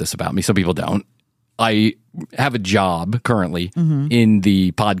people know this about me, some people don't. I have a job currently in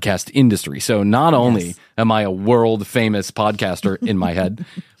the podcast industry. So not only am I a world famous podcaster in my head,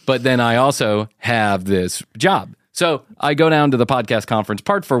 but then I also have this job. So I go down to the podcast conference,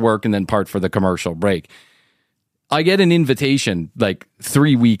 part for work and then part for the commercial break. I get an invitation like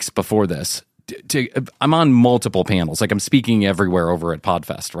 3 weeks before this. I'm on multiple panels. Like I'm speaking everywhere over at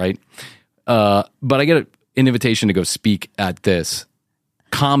PodFest, right? But I get an invitation to go speak at this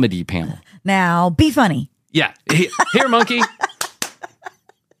comedy panel. Now, be funny. Yeah. Here, monkey.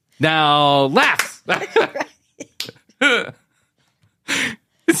 Now, laugh.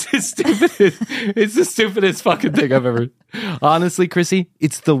 It's the stupidest fucking thing I've ever. Honestly, Chrissy,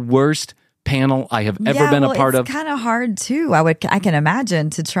 it's the worst panel I have ever been a part of. It's kind of hard too. I can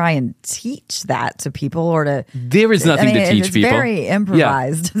imagine to try and teach that to people or to. There is nothing to teach people. It's very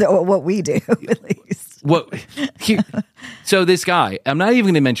improvised. Yeah. What we do, at least. So this guy, I'm not even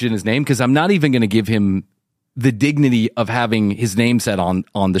going to mention his name because I'm not even going to give him the dignity of having his name said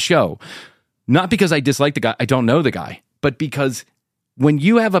on the show. Not because I dislike the guy, I don't know the guy, but because when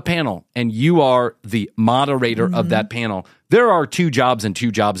you have a panel and you are the moderator of that panel, there are 2 jobs and 2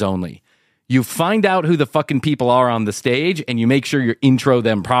 jobs only. You find out who the fucking people are on the stage and you make sure you intro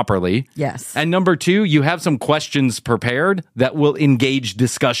them properly. Yes. And number 2, you have some questions prepared that will engage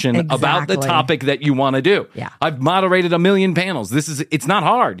discussion about the topic that you want to do. Yeah. I've moderated a million panels. It's not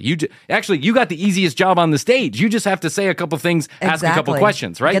hard. You got the easiest job on the stage. You just have to say a couple things, ask a couple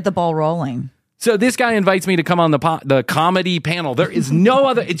questions, right? Get the ball rolling. So this guy invites me to come on the comedy panel. There is no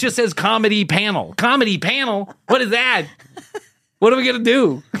other. It just says comedy panel. Comedy panel? What is that? What are we going to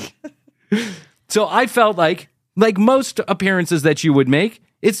do? So I felt like most appearances that you would make,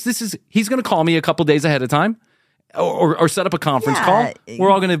 he's going to call me a couple days ahead of time or set up a conference call. We're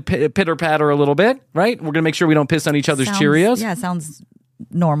all going to pitter patter a little bit, right? We're going to make sure we don't piss on each other's Cheerios. Yeah, sounds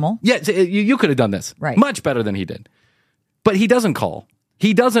normal. Yeah, you could have done this much better than he did. But he doesn't call.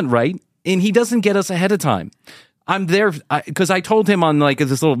 He doesn't write. And he doesn't get us ahead of time. I'm there because I told him on like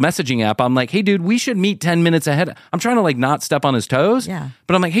this little messaging app, I'm like, hey, dude, we should meet 10 minutes ahead. I'm trying to like not step on his toes. Yeah.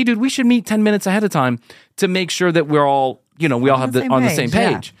 But I'm like, hey, dude, we should meet 10 minutes ahead of time to make sure that we're all, we all have on the same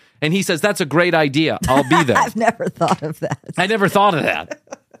page. Yeah. And he says, that's a great idea. I'll be there. I've never thought of that. I never thought of that.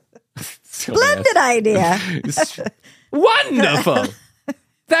 Splendid idea. Wonderful.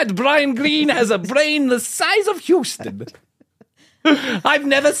 That Brian Greene has a brain the size of Houston. I've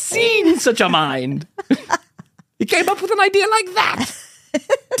never seen such a mind. He came up with an idea like that.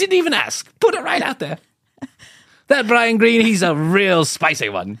 Didn't even ask. Put it right out there. That Brian Greene, he's a real spicy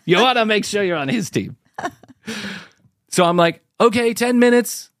one. You want to make sure you're on his team. So I'm like, okay, 10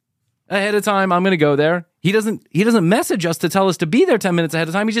 minutes ahead of time, I'm going to go there. He doesn't message us to tell us to be there 10 minutes ahead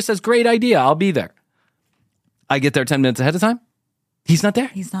of time. He just says, great idea, I'll be there. I get there 10 minutes ahead of time. He's not there.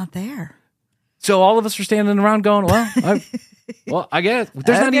 He's not there. So all of us are standing around going, well, I guess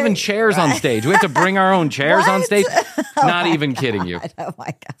there's not even chairs on stage. We have to bring our own chairs on stage. Not even kidding you. Oh my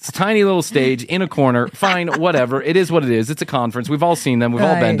God. It's a tiny little stage in a corner. Fine, whatever. It is what it is. It's a conference. We've all seen them. We've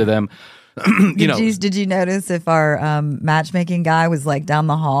all been to them. Did you notice if our matchmaking guy was like down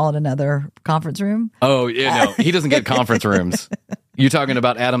the hall at another conference room? Oh, yeah, no. He doesn't get conference rooms. You're talking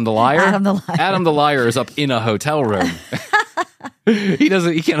about Adam the Liar? Adam the Liar. Adam the Liar is up in a hotel room.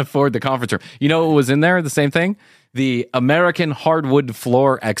 He can't afford the conference room. You know what was in there? The same thing? The American Hardwood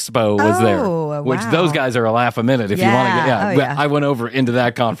Floor Expo was there, which those guys are a laugh a minute if you want to get. Yeah, I went over into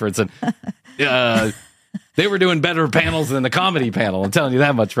that conference and they were doing better panels than the comedy panel. I'm telling you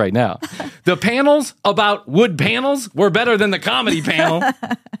that much right now. The panels about wood panels were better than the comedy panel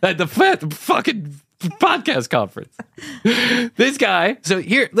at the fucking podcast conference. This guy. So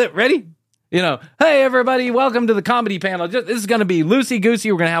here, ready? hey, everybody, welcome to the comedy panel. This is going to be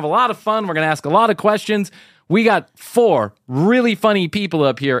loosey-goosey. We're going to have a lot of fun. We're going to ask a lot of questions. We got 4 really funny people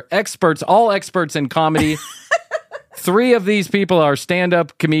up here, experts, all experts in comedy. 3 of these people are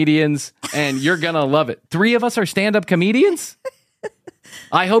stand-up comedians, and you're going to love it. 3 of us are stand-up comedians?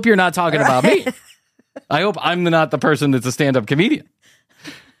 I hope you're not talking about me. I hope I'm not the person that's a stand-up comedian.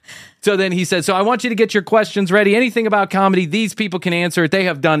 So then he said, so I want you to get your questions ready. Anything about comedy, these people can answer it. They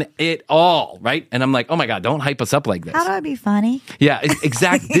have done it all, right? And I'm like, oh my God, don't hype us up like this. How do I be funny? Yeah,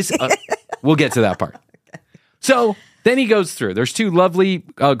 exactly. We'll get to that part. So then he goes through. There's 2 lovely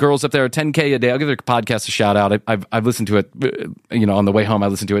girls up there, 10K a day. I'll give their podcast a shout out. I've listened to it, on the way home. I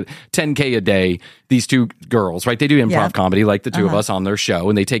listened to it. 10K a day. These 2 girls, right? They do improv comedy like the 2 of us on their show,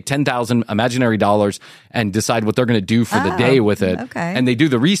 and they take $10,000 imaginary dollars and decide what they're going to do for the day with it. Okay. And they do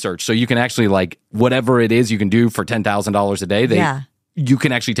the research, so you can actually whatever it is you can do for $10,000 a day. You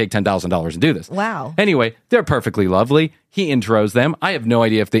can actually take $10,000 and do this. Wow. Anyway, they're perfectly lovely. He intros them. I have no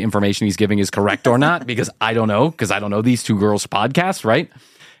idea if the information he's giving is correct or not because I don't know these 2 girls' podcasts, right?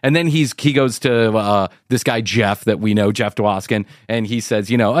 And then he goes to this guy, Jeff, that we know, Jeff Dwoskin, and he says,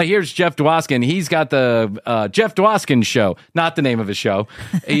 here's Jeff Dwoskin. He's got the Jeff Dwoskin Show, not the name of his show.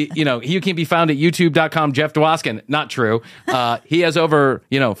 He can be found at youtube.com, Jeff Dwoskin. Not true. He has over,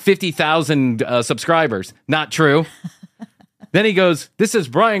 50,000 subscribers. Not true. Then he goes, this is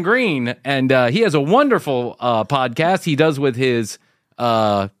Brian Green, and he has a wonderful podcast he does with his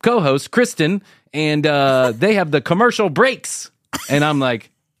co-host, Kristen, and they have the commercial breaks. And I'm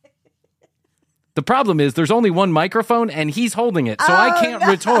like, the problem is there's only one microphone, and he's holding it, so I can't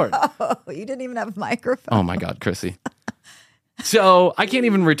retort. You didn't even have a microphone. Oh, my God, Chrissy. So I can't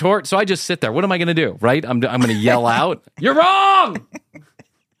even retort, so I just sit there. What am I going to do, right? I'm going to yell out, you're wrong!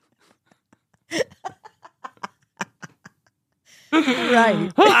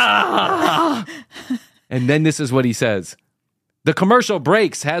 Right. And then this is what he says. The commercial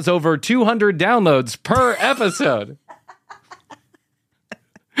breaks has over 200 downloads per episode.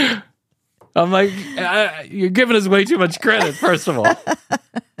 I'm like, you're giving us way too much credit, first of all.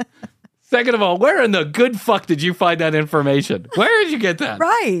 Second of all, where in the good fuck did you find that information? Where did you get that?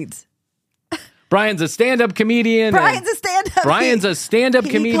 Right. Brian's a stand-up comedian. Brian's a stand-up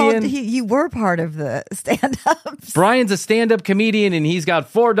comedian. You were part of the stand-ups. Brian's a stand-up comedian, and he's got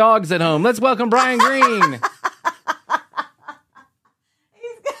 4 dogs at home. Let's welcome Brian Green.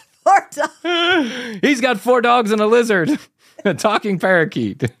 He's got 4 dogs and a lizard. A talking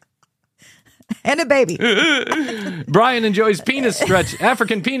parakeet. And a baby. Brian enjoys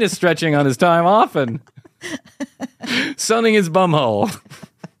African penis stretching on his time off and sunning his bumhole.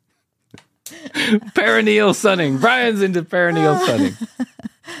 Perineal sunning. Brian's into perineal sunning.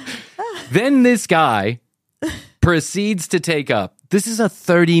 Then this guy proceeds to take up. This is a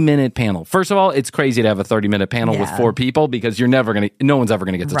 30-minute panel. First of all, it's crazy to have a 30-minute panel with 4 people because no one's ever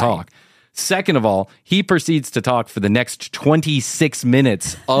going to get to talk. Second of all, he proceeds to talk for the next 26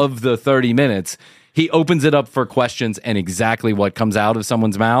 minutes of the 30 minutes. He opens it up for questions and exactly what comes out of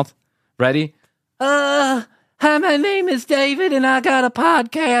someone's mouth. Ready? Hi, my name is David, and I got a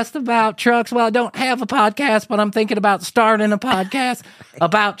podcast about trucks. Well, I don't have a podcast, but I'm thinking about starting a podcast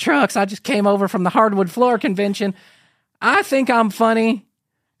about trucks. I just came over from the Hardwood Floor Convention. I think I'm funny,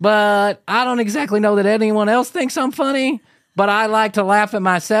 but I don't exactly know that anyone else thinks I'm funny, but I like to laugh at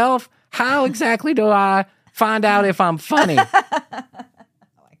myself. How exactly do I find out if I'm funny?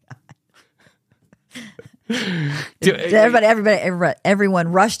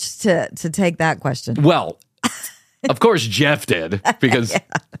 Everyone rushed to take that question. Well, of course Jeff did because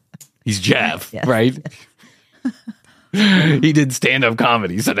he's Jeff, right? He did stand-up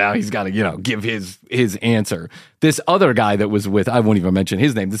comedy, so now he's got to, give his answer. This other guy that was with, I won't even mention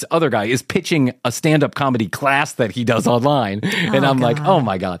his name, this other guy is pitching a stand-up comedy class that he does online. And I'm like, oh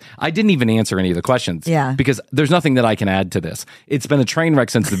my God. I didn't even answer any of the questions. Yeah. Because there's nothing that I can add to this. It's been a train wreck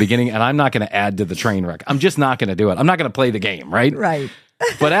since the beginning, and I'm not going to add to the train wreck. I'm just not going to do it. I'm not going to play the game, right? Right.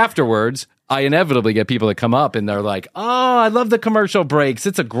 But afterwards, I inevitably get people that come up and they're like, "Oh, I love the commercial breaks.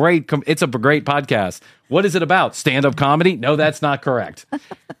 It's a great podcast. What is it about? Stand-up comedy?" No, that's not correct.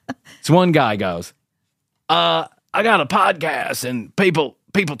 So one guy goes, "I got a podcast, and people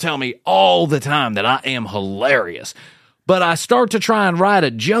tell me all the time that I am hilarious, but I start to try and write a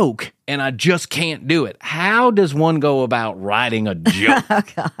joke, and I just can't do it. How does one go about writing a joke?" Oh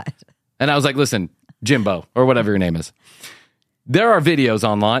God. And I was like, "Listen, Jimbo, or whatever your name is. There are videos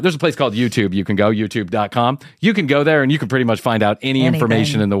online. There's a place called YouTube. You can go, youtube.com. You can go there and you can pretty much find out any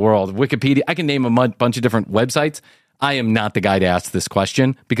information in the world. Wikipedia. I can name a bunch of different websites. I am not the guy to ask this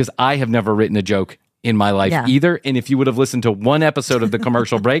question because I have never written a joke in my life Yeah. either. And if you would have listened to one episode of the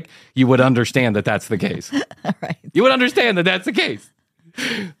commercial break, you would understand that that's the case. Right. You would understand that that's the case.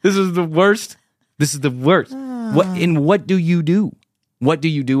 This is the worst. This is the worst. What do you do? What do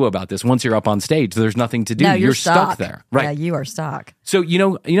you do about this? Once you're up on stage, there's nothing to do. No, you're stuck there. Right. Yeah, you are stuck. So, you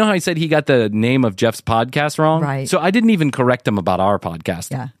know how I said he got the name of Jeff's podcast wrong? Right. So I didn't even correct him about our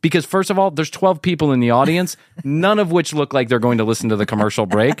podcast. Yeah. Because first of all, there's 12 people in the audience, none of which look like they're going to listen to the commercial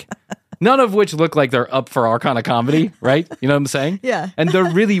break. None of which look like they're up for our kind of comedy, right? You know what I'm saying? Yeah. And there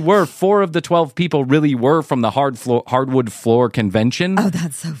really were 4 of the 12 people really were from the hardwood floor convention. Oh,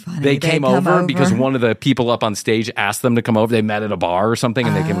 that's so funny. They They'd came come over because one of the people up on stage asked them to come over. They met at a bar or something,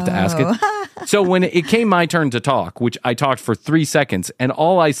 and they came up to ask it. So when it came my turn to talk, which I talked for 3 seconds, and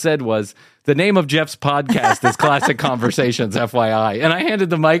all I said was, the name of Jeff's podcast is Classic Conversations, FYI. And I handed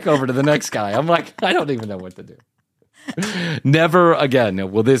the mic over to the next guy. I'm like, I don't even know what to do. Never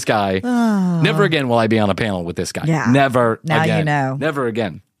again will this guy. Never again will I be on a panel with this guy. Yeah. Never Now again. you know. Never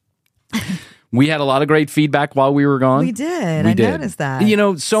again. We had a lot of great feedback while we were gone. We did. We I did. noticed that. You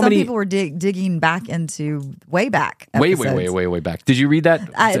know, Some many people were digging back into way back. way episodes. back. Did you read that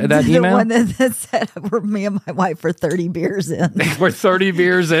The email? one that said we're me and my wife for 30 beers in. We're 30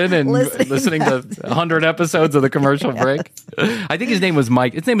 beers in and listening to to 100 episodes of the commercial break. I think his name was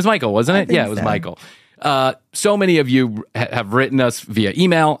Mike. His name was Michael, wasn't it? think Yeah, it was so. Michael. So many of you have written us via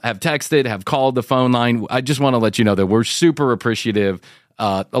email, have texted, have called the phone line. I just want to let you know that we're super appreciative.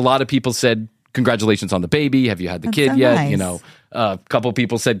 A lot of people said, congratulations on the baby. Have you had the That's kid so yet? nice. You know, a couple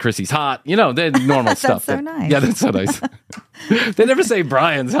people said Chrissy's hot. You know, the normal stuff. so nice. Yeah, that's so nice. They never say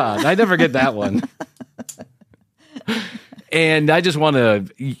Brian's hot. I never get that one. And I just want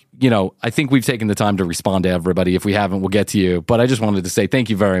to, I think we've taken the time to respond to everybody. If we haven't, we'll get to you. But I just wanted to say thank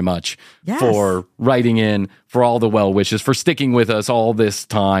you very much for writing in, for all the well wishes, for sticking with us all this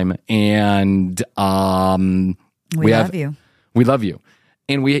time. And We love you. We love you.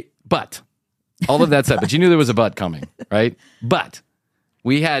 But all of that said, but you knew there was a but coming, right? But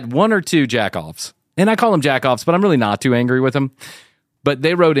we had 1 or 2 jack-offs. And I call them jack-offs, but I'm really not too angry with them. But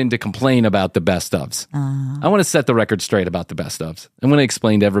they wrote in to complain about the best ofs. I want to set the record straight about the best ofs. I'm going to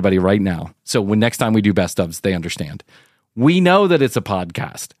explain to everybody right now. So when next time we do best ofs, they understand. We know that it's a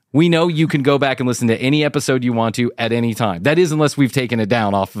podcast. We know you can go back and listen to any episode you want to at any time. That is, unless we've taken it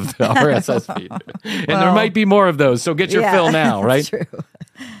down off of our RSS feed. And there might be more of those. So get your fill now, right? True.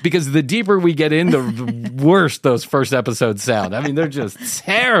 Because the deeper we get in, the worse those first episodes sound. I mean, they're just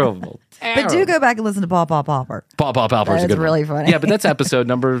terrible. But do go back and listen to Paw Paw Popper. Paw Paw Popper is a That's good really one. funny. Yeah, but that's episode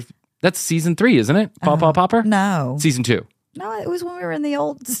number. That's season 3, isn't it? Paw Paw Popper. No. Season 2. No, it was when we were in the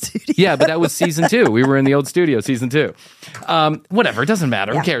old studio. Yeah, but that was season 2. We were in the old studio, season 2. Whatever, it doesn't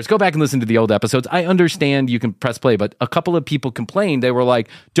matter. Who cares? Go back and listen to the old episodes. I understand you can press play, but a couple of people complained. They were like,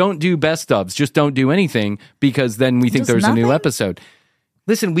 don't do best ofs. Just don't do anything because then we think Just there's a new nothing? episode.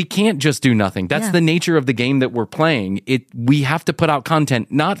 Listen, we can't just do nothing. That's Yeah. the nature of the game that we're playing. We have to put out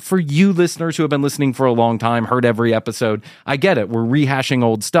content, not for you listeners who have been listening for a long time, heard every episode. I get it. We're rehashing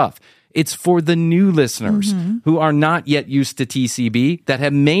old stuff. It's for the new listeners who are not yet used to TCB,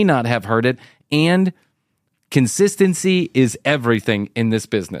 that may not have heard it, and consistency is everything in this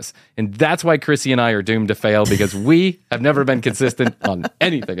business. And that's why Chrissy and I are doomed to fail, because we have never been consistent on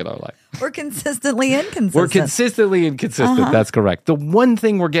anything in our life. We're consistently inconsistent. We're consistently inconsistent. That's correct. The one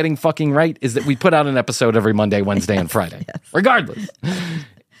thing we're getting fucking right is that we put out an episode every Monday, Wednesday, and Friday, regardless.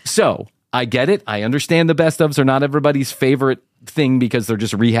 So I get it. I understand the best ofs are not everybody's favorite thing because they're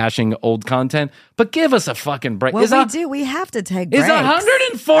just rehashing old content, but give us a fucking break. Well, we have to take breaks. Is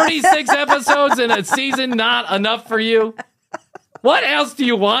 146 episodes in a season not enough for you? What else do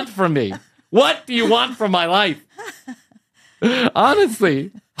you want from me? What do you want from my life?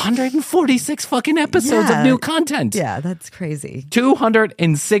 Honestly, 146 fucking episodes of new content. Yeah, that's crazy.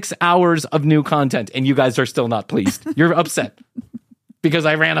 206 hours of new content, and you guys are still not pleased. You're upset because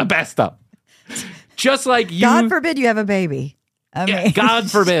I ran a best of. Just like you. God forbid you have a baby. I mean,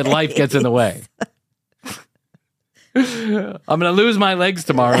 God forbid life gets in the way. I'm going to lose my legs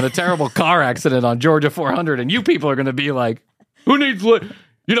tomorrow in a terrible car accident on Georgia 400, and you people are going to be like, who needs legs?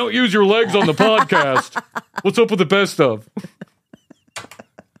 You don't use your legs on the podcast. What's up with the best of?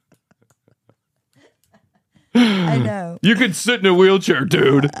 I know. You could sit in a wheelchair,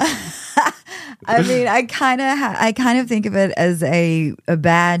 dude. I mean, I kind of think of it as a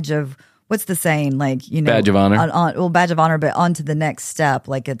badge of, what's the saying? Like, Badge of honor. Badge of honor, but on to the next step.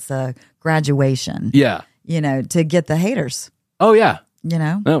 Like it's a graduation. Yeah. To get the haters. Oh, yeah.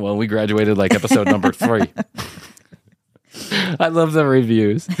 Oh, well, we graduated like episode number 3. I love the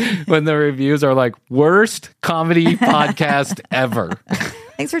reviews. When the reviews are like, worst comedy podcast ever.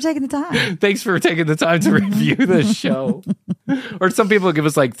 Thanks for taking the time. Thanks for taking the time to review the show. Or some people give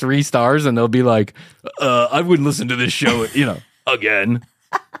us like 3 stars and they'll be like, I wouldn't listen to this show, again.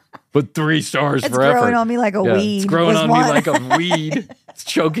 But 3 stars It's for effort. growing on me like a weed. It's growing was on one. me like a weed. It's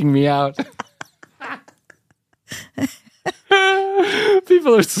choking me out.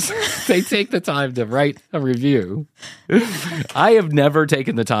 People they take the time to write a review. I have never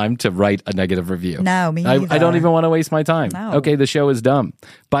taken the time to write a negative review. No, me I either. don't even want to waste my time. No. Okay, the show is dumb.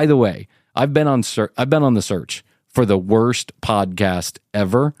 By the way, I've been on the search for the worst podcast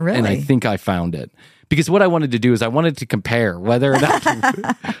ever, Really? and I think I found it. Because what I wanted to do is I wanted to compare whether or not,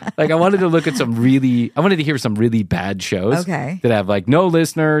 I wanted to look at I wanted to hear some really bad shows Okay. that have like no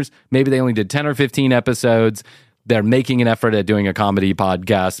listeners. Maybe they only did 10 or 15 episodes. They're making an effort at doing a comedy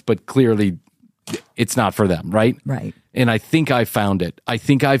podcast, but clearly it's not for them, right? Right. And I think I found it. I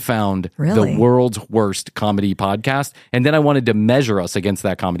think I found Really? the world's worst comedy podcast. And then I wanted to measure us against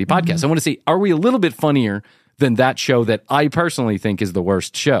that comedy podcast. I want to see, are we a little bit funnier than that show that I personally think is the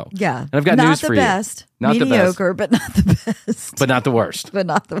worst show? Yeah. And I've got not news the for best. you. Not Mediocre, but not the best. but not the worst. But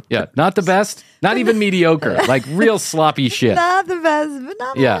not the worst. Yeah, not the best. Not even mediocre. Like real sloppy shit. Not the best, but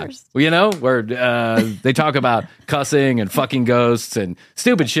not the Yeah, worst. well, where they talk about cussing and fucking ghosts and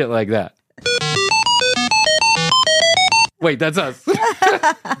stupid shit like that. Wait, that's us.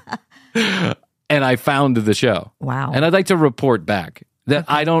 And I found the show. Wow. And I'd like to report back that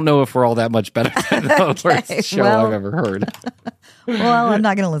I don't know if we're all that much better than the worst show well. I've ever heard. Well, I'm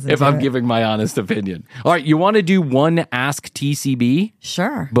not going to listen If to I'm it. giving my honest opinion. All right, you want to do one Ask TCB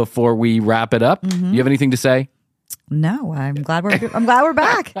Sure. before we wrap it up? You have anything to say? No, I'm glad we're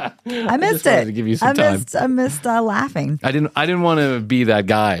back. I missed just wanted it. to give you some time. I missed laughing. I didn't want to be that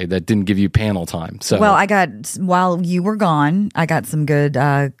guy that didn't give you panel time. So Well, while you were gone, I got some good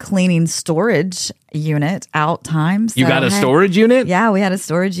cleaning storage unit out time. you So, got a hey, storage unit? Yeah, we had a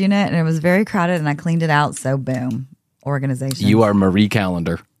storage unit and it was very crowded and I cleaned it out. So boom, organization. You are Marie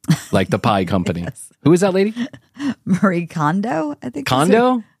Callender, like the pie company. Who is that lady? Marie Kondo, I think.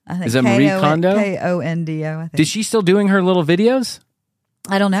 Kondo? Is that Marie Kondo? Kondo, I think. Is she still doing her little videos?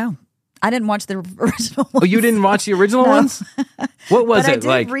 I don't know. I didn't watch the original ones. Oh, you didn't watch the original No. ones? What was But it I did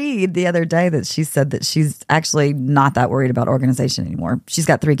like? read the other day that she said that she's actually not that worried about organization anymore. She's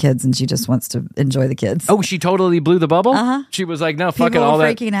got 3 kids and she just wants to enjoy the kids. Oh, she totally blew the bubble? Uh-huh. She was like, no, fuck it. People All were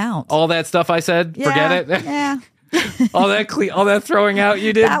that, freaking out. all that stuff I said, forget it. Yeah. all that throwing out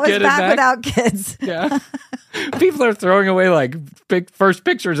you did, That was get it back back. without kids. Yeah. People are throwing away like first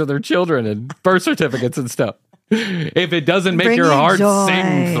pictures of their children and birth certificates and stuff. If it doesn't make Bring your you heart joy.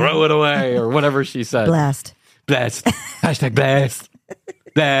 sing, throw it away or whatever she said. Blessed. Blessed. Hashtag blessed.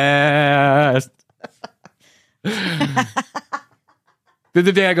 Blessed. The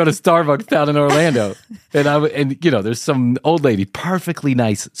other day I go to Starbucks down in Orlando and there's some old lady, perfectly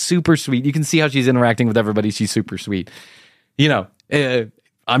nice, super sweet. You can see how she's interacting with everybody. She's super sweet.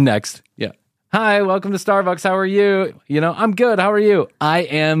 I'm next. Yeah. Hi, welcome to Starbucks. How are you? I'm good. How are you? I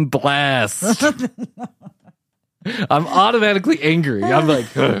am blessed. I'm automatically angry. I'm like,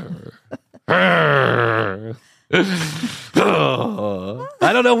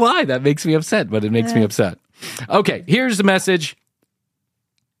 I don't know why that makes me upset, but it makes me upset. Okay, here's the message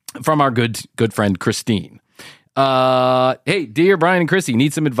from our good friend Christine. Hey, dear Brian and Chrissy,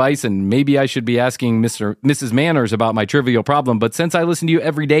 need some advice, and maybe I should be asking Mrs. Manners about my trivial problem, but since I listen to you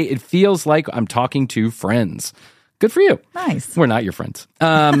every day, it feels like I'm talking to friends. Good for you. Nice. We're not your friends.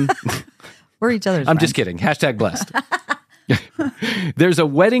 We're each other's I'm friends. just kidding. Hashtag blessed. There's a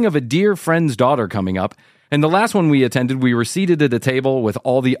wedding of a dear friend's daughter coming up, and the last one we attended, we were seated at a table with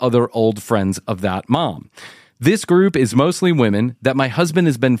all the other old friends of that mom. This group is mostly women that my husband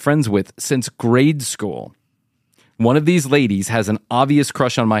has been friends with since grade school. One of these ladies has an obvious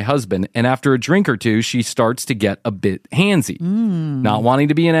crush on my husband, and after a drink or two, she starts to get a bit handsy. Not wanting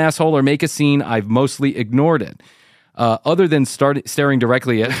to be an asshole or make a scene, I've mostly ignored it. Other than staring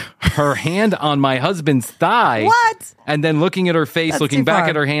directly at her hand on my husband's thigh. What? And then looking at her face, That's looking too back far.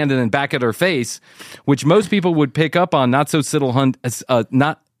 at her hand and then back at her face, which most people would pick up on, not so subtle hint of,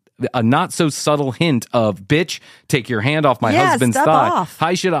 bitch, take your hand off my husband's step thigh. off.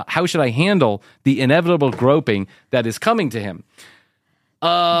 How should I handle the inevitable groping that is coming to him?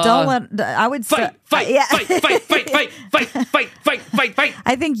 Don't let. I would Fight.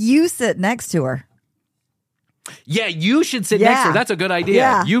 I think you sit next to her. Yeah, you should sit next to her. That's a good idea.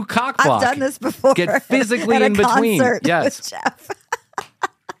 Yeah. You cock I've block. done this before. Get physically at a in between. concert Yes. with Jeff.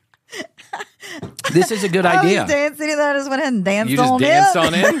 This is a good I idea. was dancing and then I just went ahead and danced You just on danced in.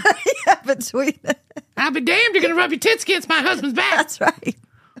 on in? Yeah, between. I'll be damned, you're going to rub your tits against my husband's back. That's right.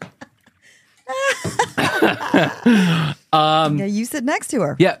 Yeah, you sit next to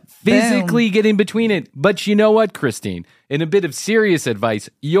her. Yeah, physically get in between it. But you know what, Christine? In a bit of serious advice,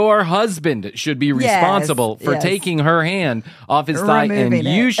 your husband should be responsible for taking her hand off his thigh, and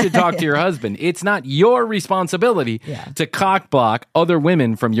you should talk to your husband. It's not your responsibility to cock block other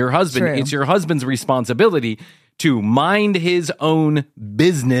women from your husband. True. It's your husband's responsibility to mind his own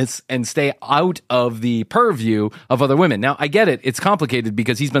business and stay out of the purview of other women. Now, I get it. It's complicated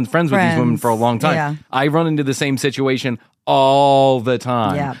because he's been friends with these women for a long time. Yeah. I run into the same situation all the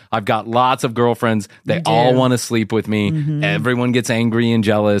time. Yeah. I've got lots of girlfriends. They all want to sleep with me. Everyone gets angry and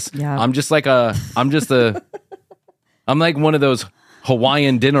jealous. Yeah. I'm like one of those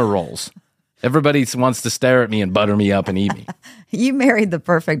Hawaiian dinner rolls. Everybody wants to stare at me and butter me up and eat me. You married the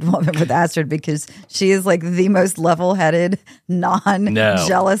perfect woman with Astrid because she is like the most level-headed,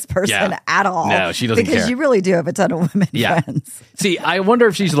 non-jealous person at all. No, she doesn't because care. you really do have a ton of women friends. See, I wonder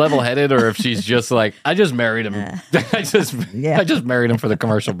if she's level-headed or if she's just like, I just married him. I just married him for the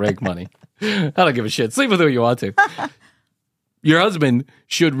commercial break money. I don't give a shit. Sleep with who you want to. Your husband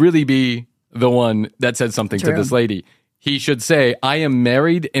should really be the one that said something to this lady. He should say, I am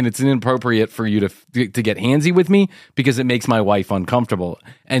married and it's inappropriate for you to get handsy with me because it makes my wife uncomfortable.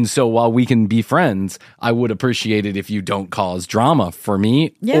 And so while we can be friends, I would appreciate it if you don't cause drama for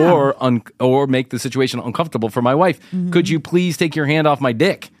me or make the situation uncomfortable for my wife. Could you please take your hand off my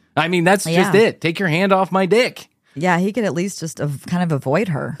dick? I mean, that's just it. Take your hand off my dick. Yeah, he could at least just kind of avoid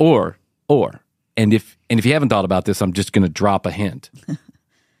her. And if you haven't thought about this, I'm just going to drop a hint.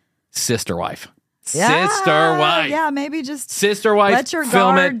 Sister wife. Sister wife. Yeah, maybe just sister wife. Let your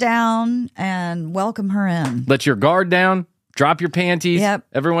guard down and welcome her in. Let your guard down. Drop your panties. Yep.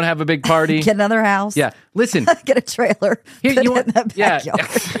 Everyone have a big party. Get another house. Yeah. Listen. Get a trailer. Here, put it in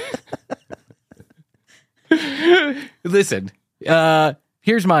the backyard. Listen.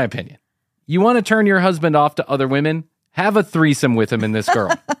 Here's my opinion. You want to turn your husband off to other women? Have a threesome with him and this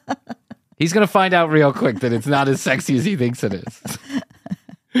girl. He's going to find out real quick that it's not as sexy as he thinks it is.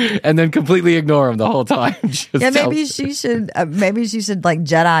 And then completely ignore him the whole time. Maybe she should like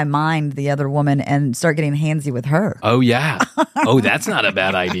Jedi mind the other woman and start getting handsy with her. Oh, yeah. Oh, that's not a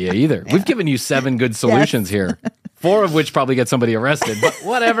bad idea either. We've given you 7 good solutions here, 4 of which probably get somebody arrested, but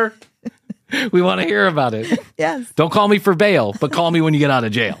whatever. We want to hear about it. Yes. Don't call me for bail, but call me when you get out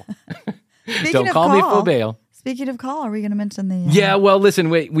of jail. Don't call me for bail. Speaking of call, are we going to mention the... Yeah, well,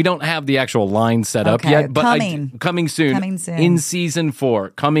 listen, we don't have the actual line set up yet, but coming soon. In season 4,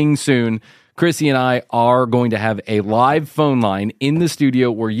 coming soon, Chrissy and I are going to have a live phone line in the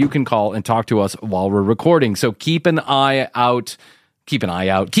studio where you can call and talk to us while we're recording. So keep an eye out. Keep an eye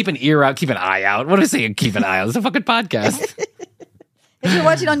out. Keep an ear out. Keep an eye out. What did I say? Keep an eye out. It's a fucking podcast. If you're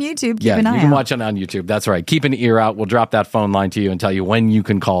watching on YouTube, keep an eye out. You can watch it on YouTube. That's right. Keep an ear out. We'll drop that phone line to you and tell you when you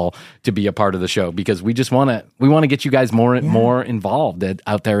can call to be a part of the show because we just want to get you guys more involved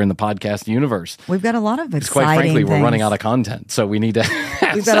out there in the podcast universe. We've got a lot of exciting quite frankly, things. We're running out of content, so we need to.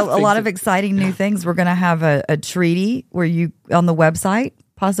 We've got a lot of exciting new things. We're going to have a treaty where you on the website,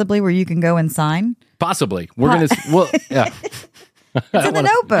 possibly where you can go and sign. Possibly, we're going to. Well, yeah. It's in the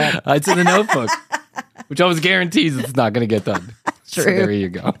notebook. It's in the notebook, which always guarantees it's not going to get done. True. So there you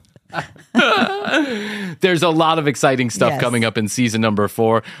go. There's a lot of exciting stuff coming up in season number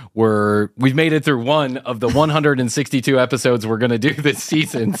 4. We've made it through one of the 162 episodes we're going to do this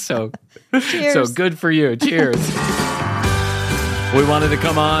season. So, so good for you. Cheers. We wanted to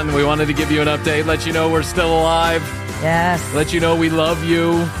come on. We wanted to give you an update, let you know we're still alive. Yes. Let you know we love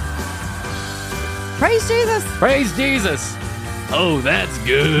you. Praise Jesus. Praise Jesus. Oh, that's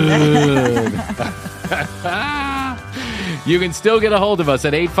good. You can still get a hold of us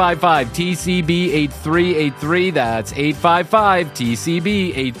at 855-TCB-8383. That's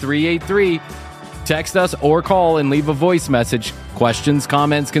 855-TCB-8383. Text us or call and leave a voice message. Questions,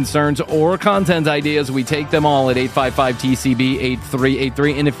 comments, concerns, or content ideas, we take them all at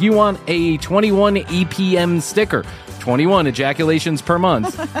 855-TCB-8383. And if you want a 21 EPM sticker, 21 ejaculations per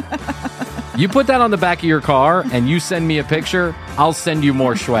month, you put that on the back of your car and you send me a picture, I'll send you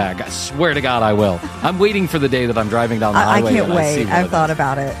more swag. I swear to God I will. I'm waiting for the day that I'm driving down the highway. I can't wait. I've thought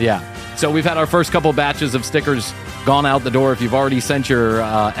about it. Yeah. So we've had our first couple batches of stickers gone out the door. If you've already sent your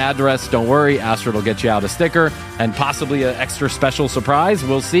address, don't worry. Astrid will get you out a sticker and possibly an extra special surprise.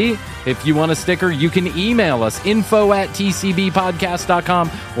 We'll see. If you want a sticker, you can email us,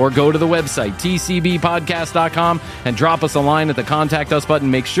 info@tcbpodcast.com, or go to the website, tcbpodcast.com, and drop us a line at the Contact Us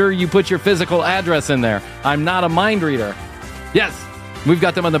button. Make sure you put your physical address in there. I'm not a mind reader. Yes, we've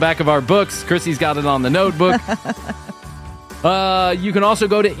got them on the back of our books. Chrissy's got it on the notebook. You can also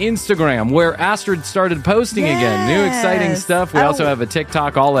go to Instagram, where Astrid started posting again. New exciting stuff. We also have a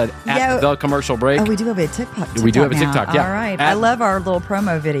TikTok, all at The Commercial Break. Oh, we do have a TikTok. We do have a now. TikTok, yeah. All right. I love our little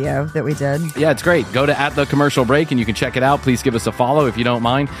promo video that we did. Yeah, it's great. Go to The Commercial Break and you can check it out. Please give us a follow if you don't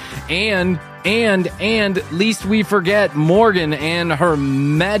mind. And least we forget Morgan and her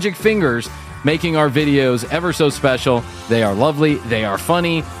magic fingers making our videos ever so special. They are lovely. They are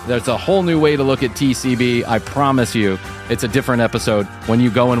funny. There's a whole new way to look at TCB. I promise you, it's a different episode when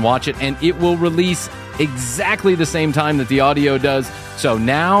you go and watch it, and it will release exactly the same time that the audio does. So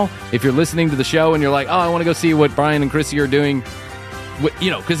now, if you're listening to the show and you're like, oh, I want to go see what Brian and Chrissy are doing,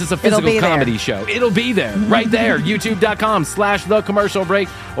 because it's a physical comedy show. It'll be there, right there. YouTube.com/The Commercial Break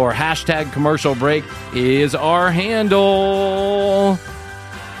or #Commercial Break is our handle.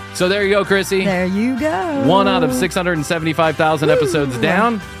 So there you go, Chrissy. There you go. 1 out of 675,000 episodes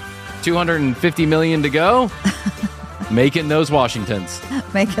down. 250 million to go. Making those Washingtons.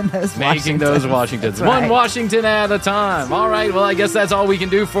 Making those Washingtons. Right. One Washington at a time. All right. Well, I guess that's all we can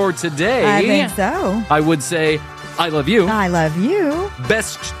do for today. I think so. I would say, I love you. I love you.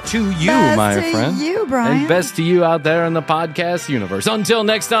 Best to you, best my to friend. You, Brian. And best to you out there in the podcast universe. Until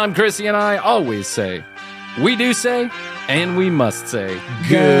next time, Chrissy and I always say, we do say, and we must say,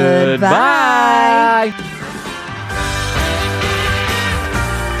 goodbye.